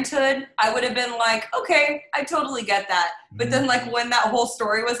pre-parenthood, I would have been like, okay, I totally get that. But then like when that whole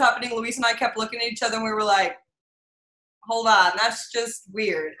story was happening, Luis and I kept looking at each other and we were like, hold on, that's just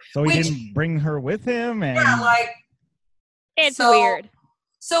weird. So he didn't bring her with him? And yeah, like, it's weird.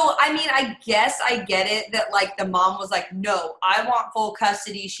 So, I mean, I guess I get it that, like, the mom was like, no, I want full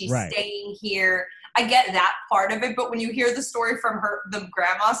custody. She's staying here. I get that part of it. But when you hear the story from the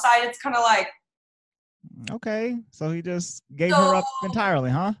grandma's side, it's kind of like. Okay. So he just gave her up entirely,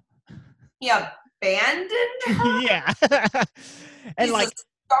 huh? He abandoned her? Yeah. And he's like. A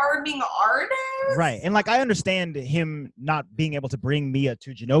starving artist? Right. And like, I understand him not being able to bring Mia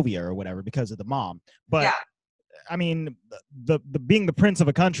to Genovia or whatever because of the mom. But. Yeah. I mean, the being the prince of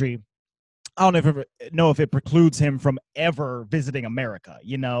a country, I don't know if it precludes him from ever visiting America,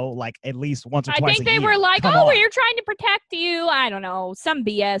 like at least once or twice a year. I think they were like, we're trying to protect you. I don't know, some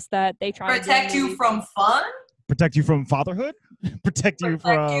BS that they try to protect you from fun? Protect you from fatherhood? Protect you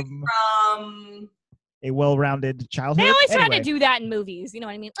from a well-rounded childhood? They always try to do that in movies. You know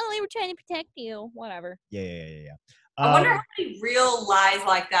what I mean? Oh, they were trying to protect you. Whatever. Yeah. I wonder how many real lies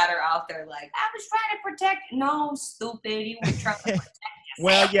like that are out there. Like, I was trying to protect. No, stupid. You were trying to protect yourself.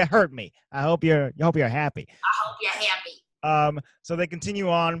 Well, you hurt me. I hope you're happy. I hope you're happy. So they continue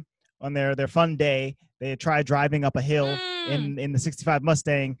on. on their fun day, they try driving up a hill in the 65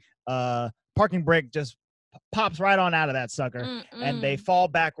 Mustang. Parking brake just pops right on out of that sucker, and they fall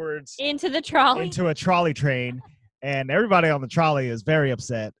backwards into the trolley, into a trolley train. And everybody on the trolley is very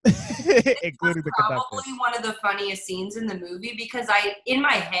upset, including the conductor. Probably one of the funniest scenes in the movie because in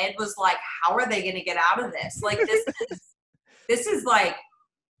my head was like, how are they going to get out of this? Like this is like,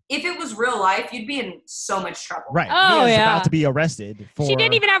 if it was real life, you'd be in so much trouble. Right. Oh, Mia's about to be arrested for. She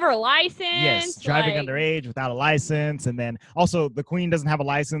didn't even have her license. Yes, driving underage without a license, and then also the Queen doesn't have a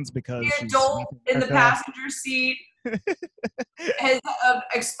license because the adult in the passenger seat has an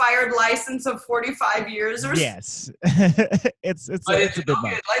expired license of 45 years or yes. it's a good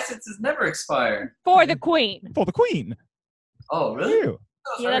one. License is never expired. For the Queen. For the Queen. Oh, really?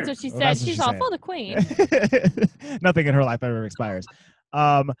 Yeah, that's what she said. She's all for the Queen. Nothing in her life ever expires.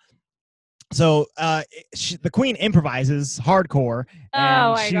 So the Queen improvises hardcore,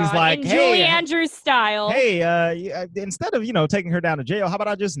 and she's like, in "Hey, Julie Andrews style. Hey, instead of taking her down to jail, how about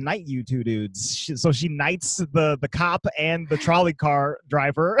I just knight you two dudes?" So she knights the cop and the trolley car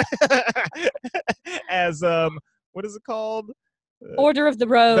driver as what is it called? Order of the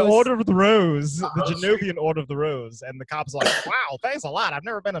Rose. The Order of the Rose, the Genovian Order of the Rose, and the cop's like, "Wow, thanks a lot. I've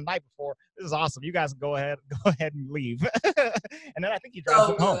never been a knight before. This is awesome. You guys can go ahead and leave." And then I think he drives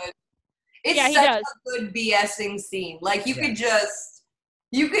them home. It's such a good BSing scene. Like you could,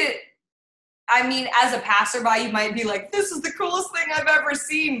 I mean, as a passerby, you might be like, this is the coolest thing I've ever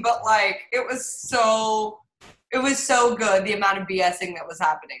seen. But like, it was so good. The amount of BSing that was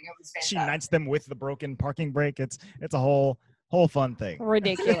happening. It was fantastic. She knights them with the broken parking brake. It's a whole fun thing.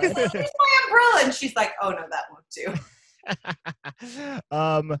 Ridiculous. Here's my umbrella. And she's like, oh no, that one too.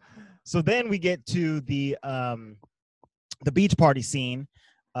 So then we get to the beach party scene.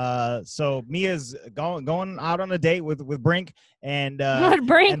 So Mia's going out on a date with Brink, and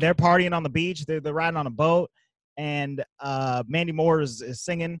Brink. And they're partying on the beach. They're riding on a boat, and Mandy Moore is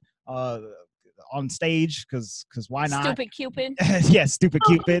singing on stage because why not? Stupid Cupid. Yeah, Stupid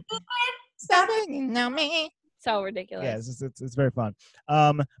Cupid. Stop hanging on me. So ridiculous. Yeah, it's very fun.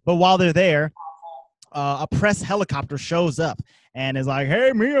 But while they're there, a press helicopter shows up and is like,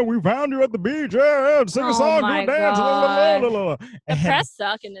 "Hey, Mia, we found you at the beach. Yeah, sing a song, do a dance." The press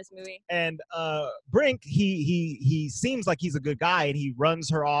suck in this movie. And Brink, he seems like he's a good guy, and he runs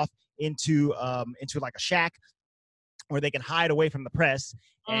her off into like a shack where they can hide away from the press.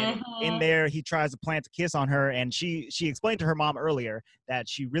 And in there, he tries to plant a kiss on her, and she explained to her mom earlier that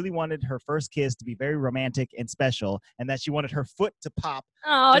she really wanted her first kiss to be very romantic and special, and that she wanted her foot to pop.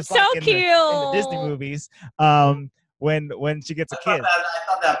 Oh, it's so cute. In the Disney movies, when she gets a kiss. I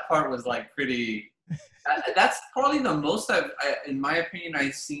thought that part was like pretty. That's probably the most in my opinion,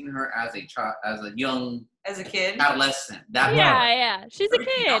 I've seen her as a child, as a kid, adolescent. Yeah, she's a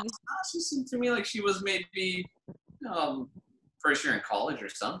kid. She seemed to me like she was maybe. First year in college or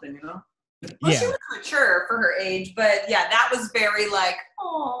something, Well, she was mature for her age, but yeah, that was very like,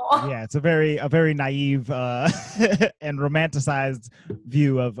 oh. Yeah, it's a very naive and romanticized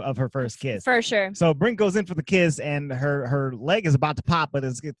view of her first kiss. For sure. So Brink goes in for the kiss, and her leg is about to pop, but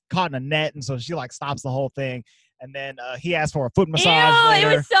it's caught in a net, and so she like stops the whole thing. And then he asks for a foot massage. Ew,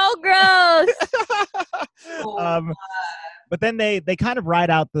 later. It was so gross. But then they kind of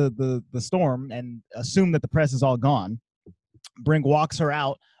ride out the storm and assume that the press is all gone. Brink walks her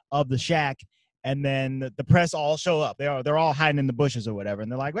out of the shack, and then the press all show up. They're all hiding in the bushes or whatever,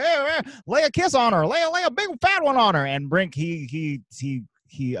 and they're like, hey, lay a kiss on her, lay a big fat one on her. And Brink he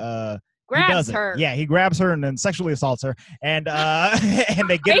grabs her. Yeah, he grabs her and then sexually assaults her, and and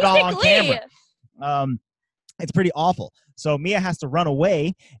they get it all on camera. It's pretty awful. So Mia has to run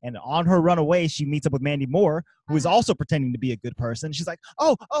away, and on her run away, she meets up with Mandy Moore, who is also pretending to be a good person. She's like,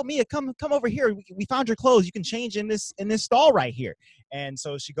 "Oh, Mia, come over here. We found your clothes. You can change in this stall right here." And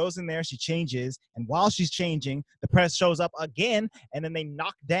so she goes in there, she changes, and while she's changing, the press shows up again, and then they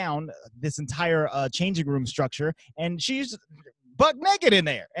knock down this entire changing room structure, and she's buck naked in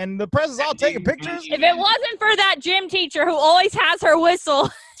there, and the press is all taking pictures. If it wasn't for that gym teacher who always has her whistle.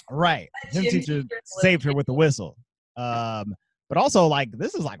 Right. Gym teacher saved her with the whistle. But also, like,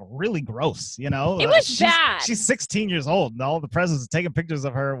 this is like really gross, It was bad. She's 16 years old, and all the press is taking pictures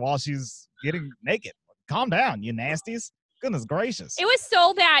of her while she's getting naked. Calm down, you nasties. Goodness gracious. It was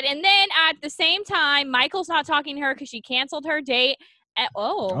so bad. And then at the same time, Michael's not talking to her because she canceled her date.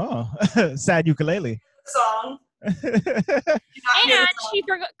 Sad ukulele. Song. And she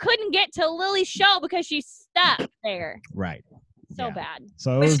couldn't get to Lily's show because she's stuck there. Right. So bad.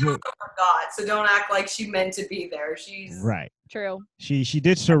 So but she also forgot, so don't act like she meant to be there. She's right. True. She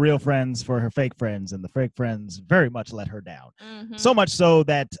ditched her real friends for her fake friends, and the fake friends very much let her down. Mm-hmm. So much so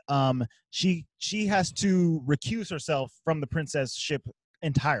that she has to recuse herself from the princess ship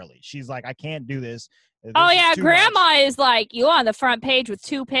entirely. She's like, I can't do this. Oh yeah, Grandma is like you on the front page with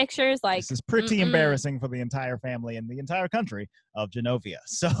 2 pictures. Like this is pretty embarrassing for the entire family and the entire country of Genovia.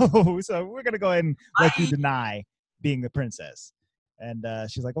 So we're gonna go ahead and let you deny being the princess. And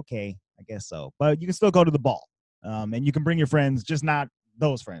she's like, okay, I guess so. But you can still go to the ball. And you can bring your friends, just not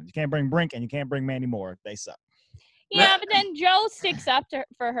those friends. You can't bring Brink and you can't bring Mandy Moore. They suck. Yeah, but then Joe sticks up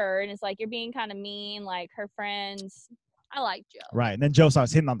for her and is like, you're being kind of mean, like her friends. I like Joe. Right. And then Joe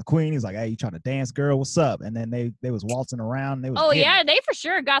starts hitting on the queen. He's like, hey, you trying to dance, girl? What's up? And then they was waltzing around. They was they for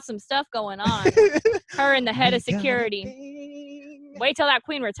sure got some stuff going on. Her and the head of security. Wait till that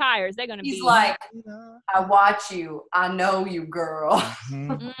queen retires. They're going to be. He's like, I watch you. I know you, girl.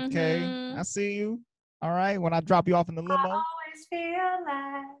 Mm-hmm. Okay. I see you. All right. When I drop you off in the limo. I always feel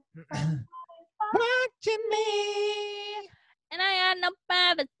like watching me. And I got no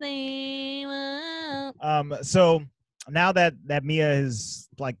privacy. So now that Mia is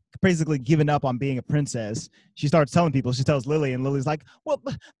like basically given up on being a princess, she starts telling people. She tells Lily, and Lily's like, well,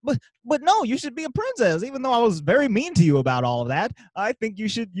 but no, you should be a princess. Even though I was very mean to you about all of that, I think you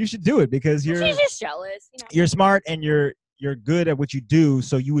should do it because she's just jealous. You know? You're smart and you're good at what you do,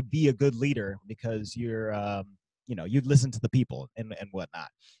 so you would be a good leader because you're you'd listen to the people and whatnot.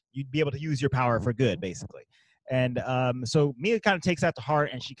 You'd be able to use your power for good, basically. And so Mia kind of takes that to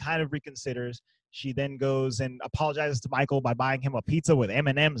heart, and she kind of reconsiders. She then goes and apologizes to Michael by buying him a pizza with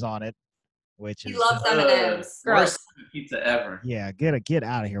M&Ms on it, which he is loves M&Ms. Worst pizza ever. Yeah, get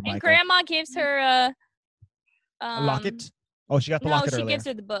out of here, Michael. And Grandma gives her a locket. Oh, she got the locket earlier. No, she gives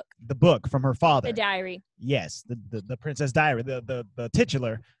her the book. The book from her father. The diary. Yes, the Princess Diary, the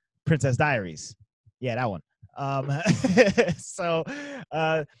titular Princess Diaries. Yeah, that one. So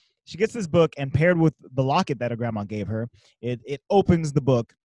she gets this book, and paired with the locket that her grandma gave her, it opens the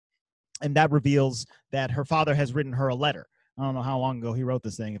book, and that reveals that her father has written her a letter. I don't know how long ago he wrote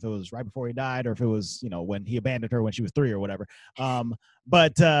this thing, if it was right before he died or if it was, when he abandoned her when she was 3 or whatever.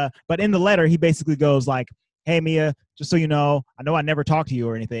 But in the letter, he basically goes like, hey, Mia, just so you know I never talked to you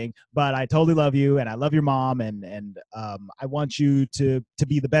or anything, but I totally love you, and I love your mom, and I want you to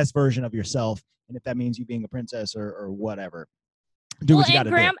be the best version of yourself, and if that means you being a princess or whatever, do what you got to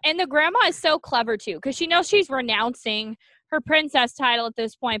do. And the grandma is so clever, too, because she knows she's renouncing her princess title at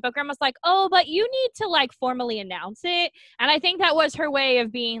this point, but grandma's like, oh, but you need to like formally announce it. And I think that was her way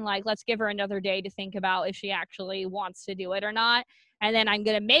of being like, let's give her another day to think about if she actually wants to do it or not. And then I'm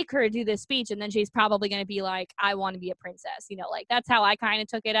going to make her do this speech. And then she's probably going to be like, I want to be a princess. Like that's how I kind of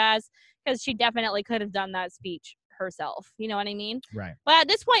took it as, because she definitely could have done that speech herself. You know what I mean? Right. But at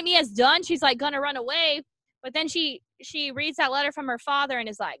this point, Mia's done. She's like going to run away. But then she reads that letter from her father and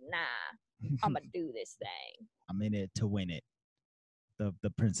is like, nah, I'm going to do this thing. I'm in it to win it.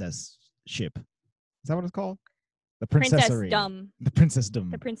 The princess ship. Is that what it's called? The princessary. The princessdom.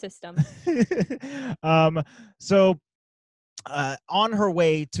 The princessdom. So on her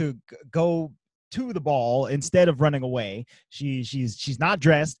way to go to the ball, instead of running away, she's not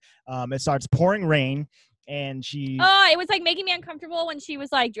dressed. It starts pouring rain. And it was like making me uncomfortable when she was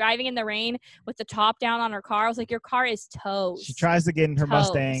like driving in the rain with the top down on her car. I was like, your car is toast. She tries to get in her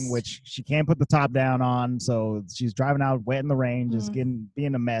Mustang, which she can't put the top down on, so she's driving out wet in the rain, just being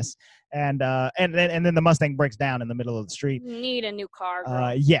a mess. And then the Mustang breaks down in the middle of the street. Need a new car,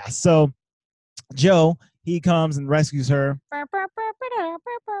 girl. Yeah. So Joe, he comes and rescues her.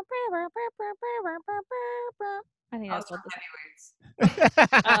 I think that's what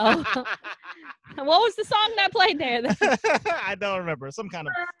What was the song that played there? I don't remember. Some kind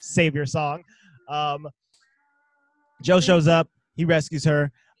of savior song. Joe shows up. He rescues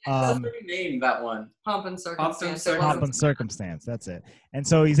her. Name that one. Pomp and Circumstance. Pomp and Circumstance. That's it. And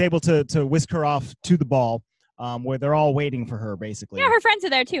so he's able to whisk her off to the ball, where they're all waiting for her, basically. Yeah, her friends are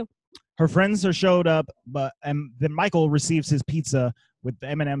there too. Her friends are showed up, and then Michael receives his pizza with the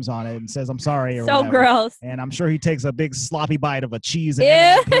M&Ms on it and says, I'm sorry. Or so whatever. Gross. And I'm sure he takes a big sloppy bite of a cheese and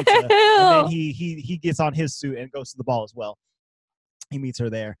M&M pizza. And then he gets on his suit and goes to the ball as well. He meets her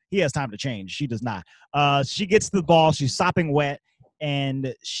there. He has time to change. She does not. She gets to the ball. She's sopping wet.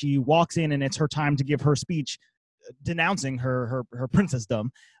 And she walks in, and it's her time to give her speech denouncing her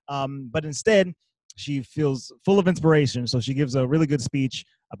princessdom. But instead, she feels full of inspiration. So she gives a really good speech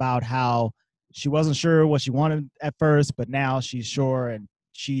about how she wasn't sure what she wanted at first, but now she's sure, and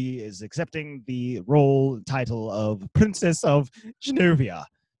she is accepting the title of Princess of Genovia.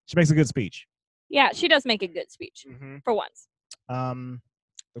 She makes a good speech. Yeah, she does make a good speech for once.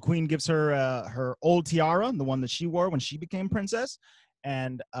 the queen gives her her old tiara, the one that she wore when she became princess,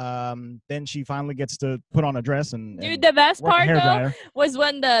 and then she finally gets to put on a dress and Dude, the best work a part though hairdryer. was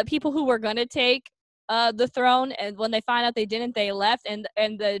when the people who were gonna take the throne, and when they find out they didn't, they left, and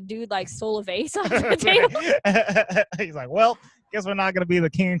the dude like stole a vase off the table. He's like, well, guess we're not gonna be the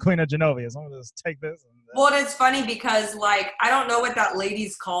king and queen of Genovia, so I'm gonna just take this. Well, it's funny because, like, I don't know what that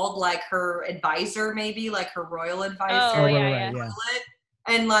lady's called, like her advisor, maybe, like her royal advisor. Oh, yeah.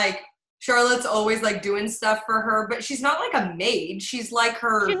 And, like, Charlotte's always, like, doing stuff for her, but she's not, like, a maid. She's like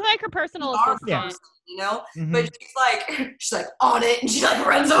her personal PR assistant. person, you know? Mhm. But she's like, on it, and she, like,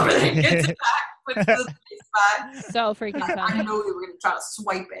 runs over there and gets it back, puts the face back. So freaking I funny. know we were going to try to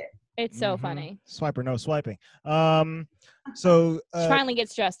swipe it. It's so funny. Swiper, no swiping. So She finally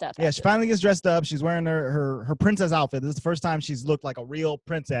gets dressed up. yeah, she finally gets dressed up. She's wearing her princess outfit. This is the first time she's looked like a real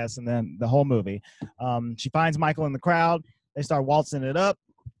princess in the whole movie. She finds Michael in the crowd. They start waltzing it up,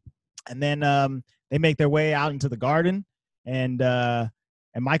 and then they make their way out into the garden, and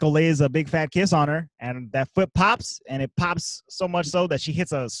Michael lays a big fat kiss on her, and that foot pops, and it pops so much so that she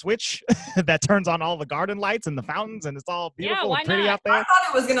hits a switch that turns on all the garden lights and the fountains, and it's all beautiful and pretty out there. I thought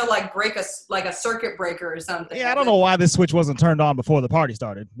it was gonna like break a circuit breaker or something. Yeah, I don't know why this switch wasn't turned on before the party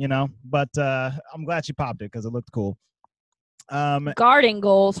started, you know, but I'm glad she popped it because it looked cool. Garden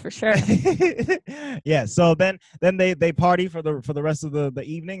goals for sure. Yeah, so then they party for the rest of the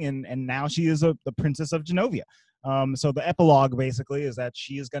evening, and now she is the princess of Genovia. So the epilogue basically is that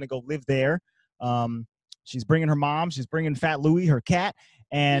she is going to go live there. She's bringing her mom. She's bringing Fat Louie, her cat,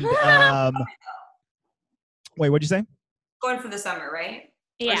 and wait, what'd you say? Going for the summer, right?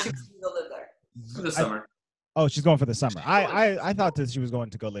 Yeah. Or she's going to go live there For the summer. Oh, she's going for the summer. I thought that she was going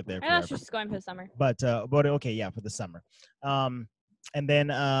to go live there I forever. thought she was going for the summer. But okay, yeah, for the summer. And then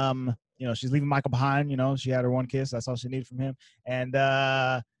you know, she's leaving Michael behind. You know, she had her one kiss. That's all she needed from him. And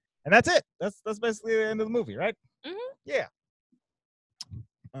that's it. That's basically the end of the movie, right? Mhm. Yeah.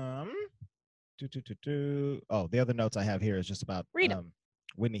 Oh, the other notes I have here is just about Read 'em.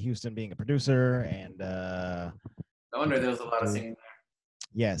 Whitney Houston being a producer, and No wonder there was a lot of singing there.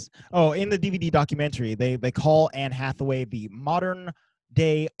 yes. Oh, in the DVD documentary, they call Anne Hathaway the modern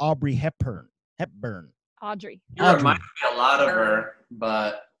day Audrey Hepburn. Audrey. You remind me a lot of her,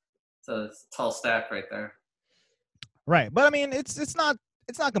 but it's a tall stack right there. Right, but I mean, it's not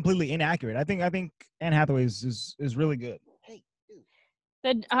completely inaccurate. I think Anne Hathaway is really good. Hey,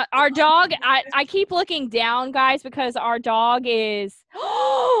 Our dog. I keep looking down, guys, because our dog is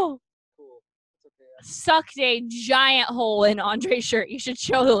sucked a giant hole in Andre's shirt. You should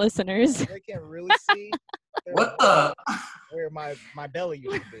show the listeners. They can't really see What the? where my belly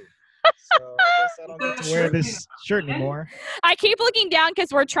used to be. So I guess I don't get to wear this shirt anymore. I keep looking down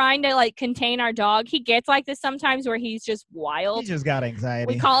because we're trying to like contain our dog. He gets like this sometimes where he's just wild. He just got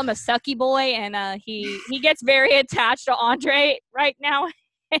anxiety. We call him a sucky boy, and he gets very attached to Andre right now,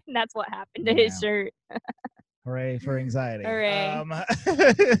 and that's what happened to his shirt. Hooray for anxiety. Hooray.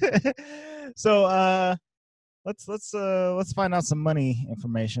 So let's find out some money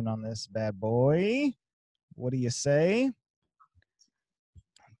information on this bad boy. What do you say?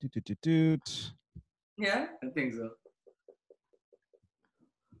 Yeah. I think so.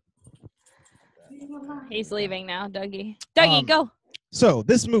 He's leaving now, Dougie. Dougie, go. So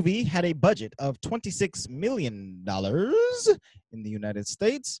this movie had a budget of $26 million in the United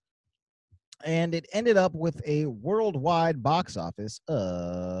States, and it ended up with a worldwide box office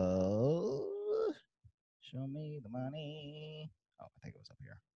of, show me the money. Oh, I think it was up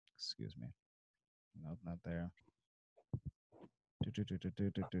here. Excuse me. Nope, not there.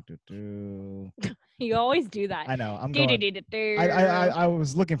 You always do that. I know. I'm going. I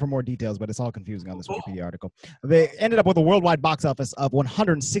was looking for more details, but it's all confusing on this Wikipedia article. They ended up with a worldwide box office of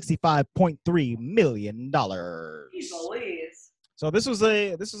 $165.3 million. So this was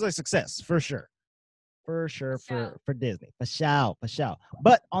a success for sure. For Disney. For sure.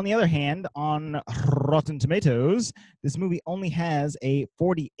 But on the other hand, on Rotten Tomatoes, this movie only has a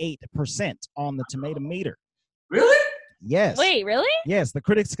 48% on the tomato meter. Really? Yes. Wait, really? Yes, the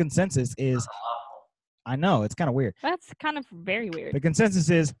critics' consensus is, I know, it's kind of weird. That's kind of very weird. The consensus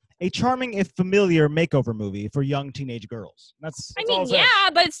is a charming if familiar makeover movie for young teenage girls. That's I all mean, it says.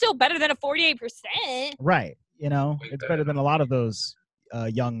 yeah, but it's still better than a 48%. Right. You know, it's better than a lot of those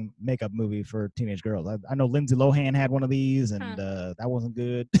young makeup movie for teenage girls. I know Lindsay Lohan had one of these, and that wasn't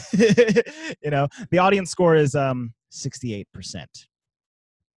good. You know, the audience score is 68%.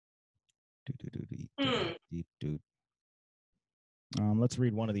 Let's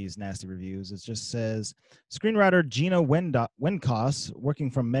read one of these nasty reviews. It just says, screenwriter Gina Wenkos,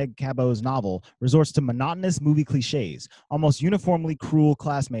 working from Meg Cabot's novel, resorts to monotonous movie cliches, almost uniformly cruel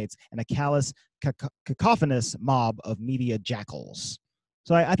classmates, and a callous, cacophonous mob of media jackals.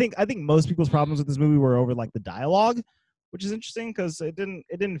 So I think most people's problems with this movie were over like the dialogue, which is interesting because it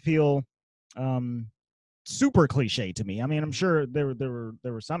didn't feel super cliche to me. I mean, I'm sure there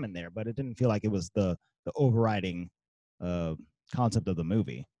were some in there, but it didn't feel like it was the overriding concept of the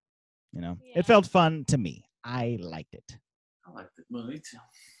movie. It felt fun to me. I liked it. I liked the movie too.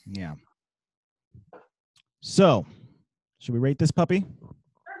 Yeah. So, should we rate this puppy?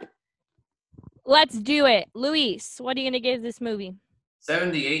 Let's do it. Luis, what are you going to give this movie?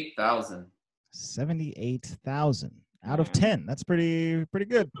 78,000. 78,000 out of 10. That's pretty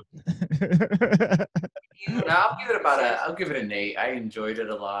good. I'll give it an 8. I enjoyed it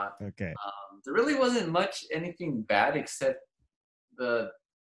a lot. Okay. There really wasn't anything bad except the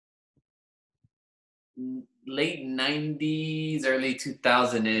late 90s, early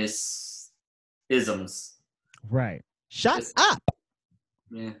 2000s isms. Right. Shut up.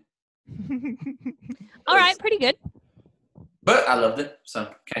 Yeah. All right, pretty good. But I loved it,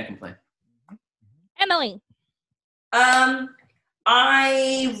 so can't complain. Emily. I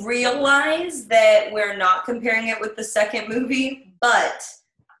realize that we're not comparing it with the second movie, but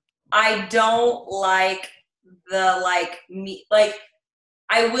I don't like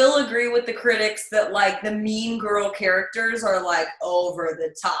I will agree with the critics that like the mean girl characters are like over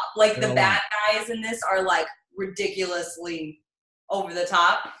the top. Like the bad guys in this are like ridiculously over the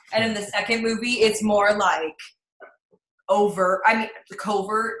top. And in the second movie, it's more like covert.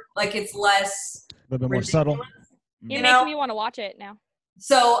 Like it's less a little bit more subtle. You're making me want to watch it now.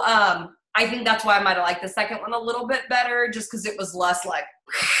 So I think that's why I might have liked the second one a little bit better, just because it was less like.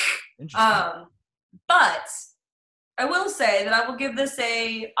 But I will say that I'll give this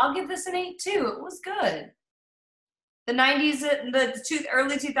an 8 too. It was good. The 90s, the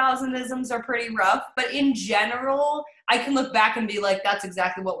early 2000isms are pretty rough, but in general, I can look back and be like, that's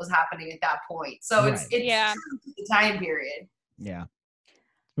exactly what was happening at that point. So it's true to the time period. Yeah.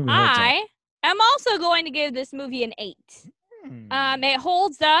 I am also going to give this movie an 8. It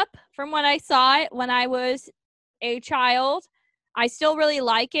holds up from when I saw it when I was a child. I still really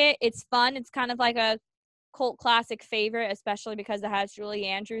like it. It's fun. It's kind of like a cult classic favorite, especially because it has Julie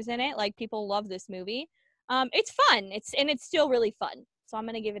Andrews in it. Like, people love this movie. It's fun. It's still really fun. So I'm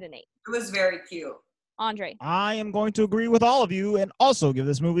going to give it an 8. It was very cute. Andre. I am going to agree with all of you and also give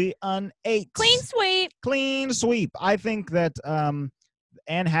this movie an 8. Clean sweep. I think that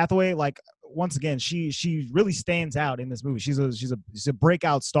Anne Hathaway, like, once again, she really stands out in this movie. She's a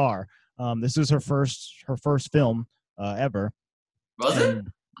breakout star. This is her first film ever. Was it?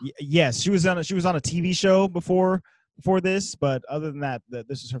 Yes, she was on a TV show before this, but other than that,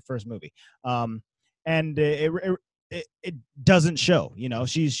 this is her first movie. And it doesn't show.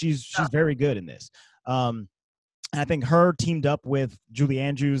 She's very good in this. I think her teamed up with Julie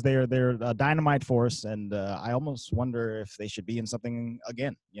Andrews. They're a dynamite force, and I almost wonder if they should be in something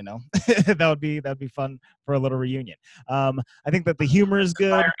again. That'd be fun for a little reunion. I think that the humor is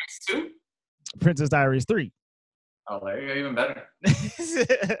good. Diaries 2? Princess Diaries 3. Oh, there you go, even better.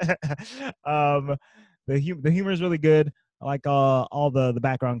 The humor is really good. I like all the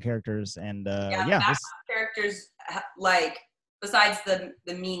background characters, and background characters, like besides the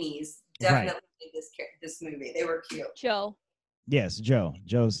meanies, definitely made this movie. They were cute. Joe. Yes,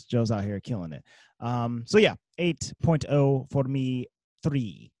 Joe's out here killing it. So yeah, 8.0 for me,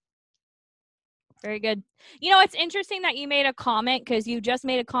 3. Very good. It's interesting that you made a comment, because you just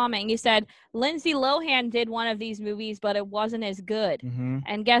made a comment. You said Lindsay Lohan did one of these movies, but it wasn't as good. Mm-hmm.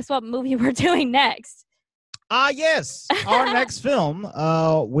 And guess what movie we're doing next? Yes. Our next film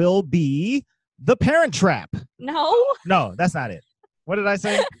will be The Parent Trap. No, that's not it. What did I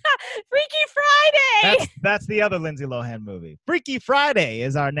say? Freaky Friday. That's the other Lindsay Lohan movie. Freaky Friday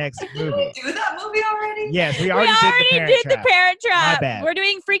is our next movie. Did we do that movie already? Yes, we already did The Parent Trap. My bad. We're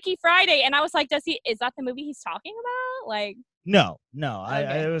doing Freaky Friday, and I was like, is that the movie he's talking about? Like, no.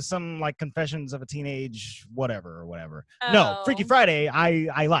 Okay. It was some like Confessions of a Teenage whatever. Oh. No, Freaky Friday. I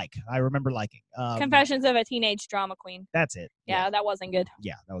remember liking. Confessions of a Teenage Drama Queen. That's it. Yeah, that wasn't good.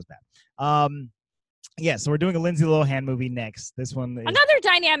 Yeah, that was bad. Yeah, so we're doing a Lindsay Lohan movie next. This one is another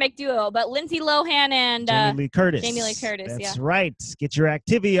dynamic duo, but Lindsay Lohan and Jamie Lee Curtis. That's right. Get your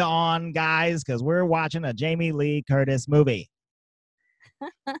Activia on, guys, because we're watching a Jamie Lee Curtis movie.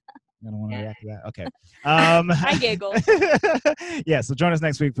 I don't want to react to that. Okay. I giggle. Yeah, so join us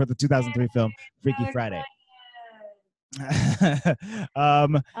next week for the 2003 film Freaky Friday.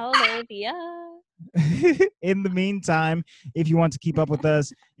 Olivia. In the meantime, if you want to keep up with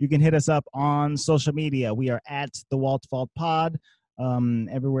us, you can hit us up on social media. We are at the Walt Vault Pod,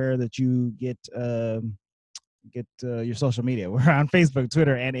 everywhere that you get your social media. We're on Facebook,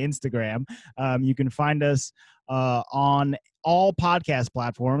 Twitter, and Instagram. You can find us on all podcast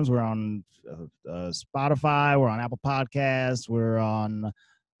platforms. We're on Spotify. We're on Apple Podcasts. We're on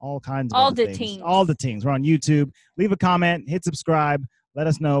all kinds of all other the things. things. All the things. We're on YouTube. Leave a comment. Hit subscribe. Let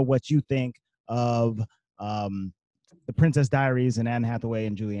us know what you think of the Princess Diaries and Anne Hathaway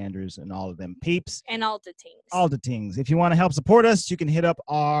and Julie Andrews and all of them peeps. And all the things. All the things. If you want to help support us, you can hit up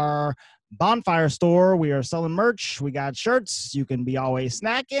our Bonfire store. We are selling merch. We got shirts. You can be always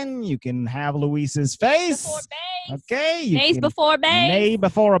snacking. You can have Luis's face. Before bays. Okay. Nays before bays. Nay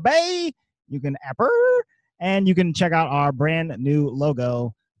before a bay. You can apper. And you can check out our brand new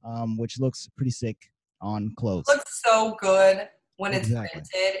logo, which looks pretty sick on clothes. It looks so good when it's printed.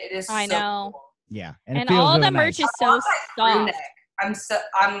 It is I so know. cool. Yeah. And it all really the merch is so soft. I'm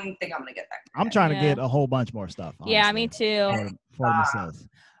think I'm gonna get that. I'm trying to get a whole bunch more stuff. Honestly, yeah, me too. For myself.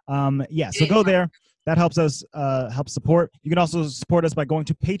 So go there. That helps us help support. You can also support us by going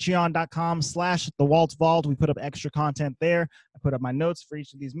to patreon.com/The Walt Vault. We put up extra content there. I put up my notes for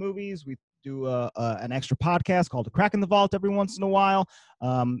each of these movies. We do an extra podcast called The Crack in the Vault every once in a while.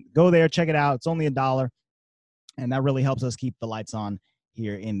 Go there, check it out. It's only $1. And that really helps us keep the lights on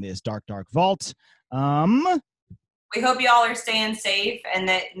here in this dark, dark vault. We hope y'all are staying safe and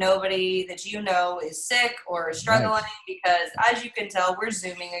that nobody that you know is sick or struggling because, as you can tell, we're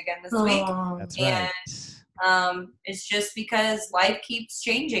Zooming again this week. That's right. And it's just because life keeps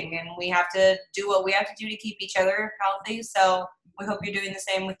changing and we have to do what we have to do to keep each other healthy. So we hope you're doing the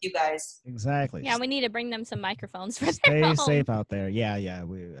same with you guys. Exactly. Yeah, we need to bring them some microphones for Stay safe out there. Yeah.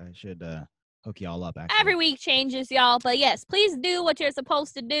 I should hook y'all up. Actually. Every week changes, y'all. But yes, please do what you're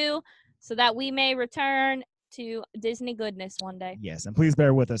supposed to do so that we may return to Disney goodness one day. Yes, and please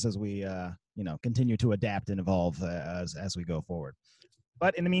bear with us as we, continue to adapt and evolve as we go forward.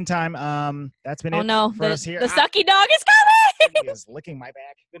 But in the meantime, that's been it for us here. The sucky dog is coming! He is licking my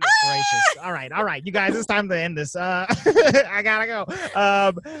back. Goodness gracious. All right. You guys, it's time to end this. I gotta go.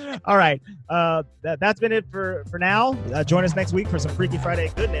 All right. That's been it for now. Join us next week for some Freaky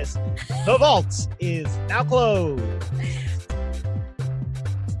Friday goodness. The vault is now closed.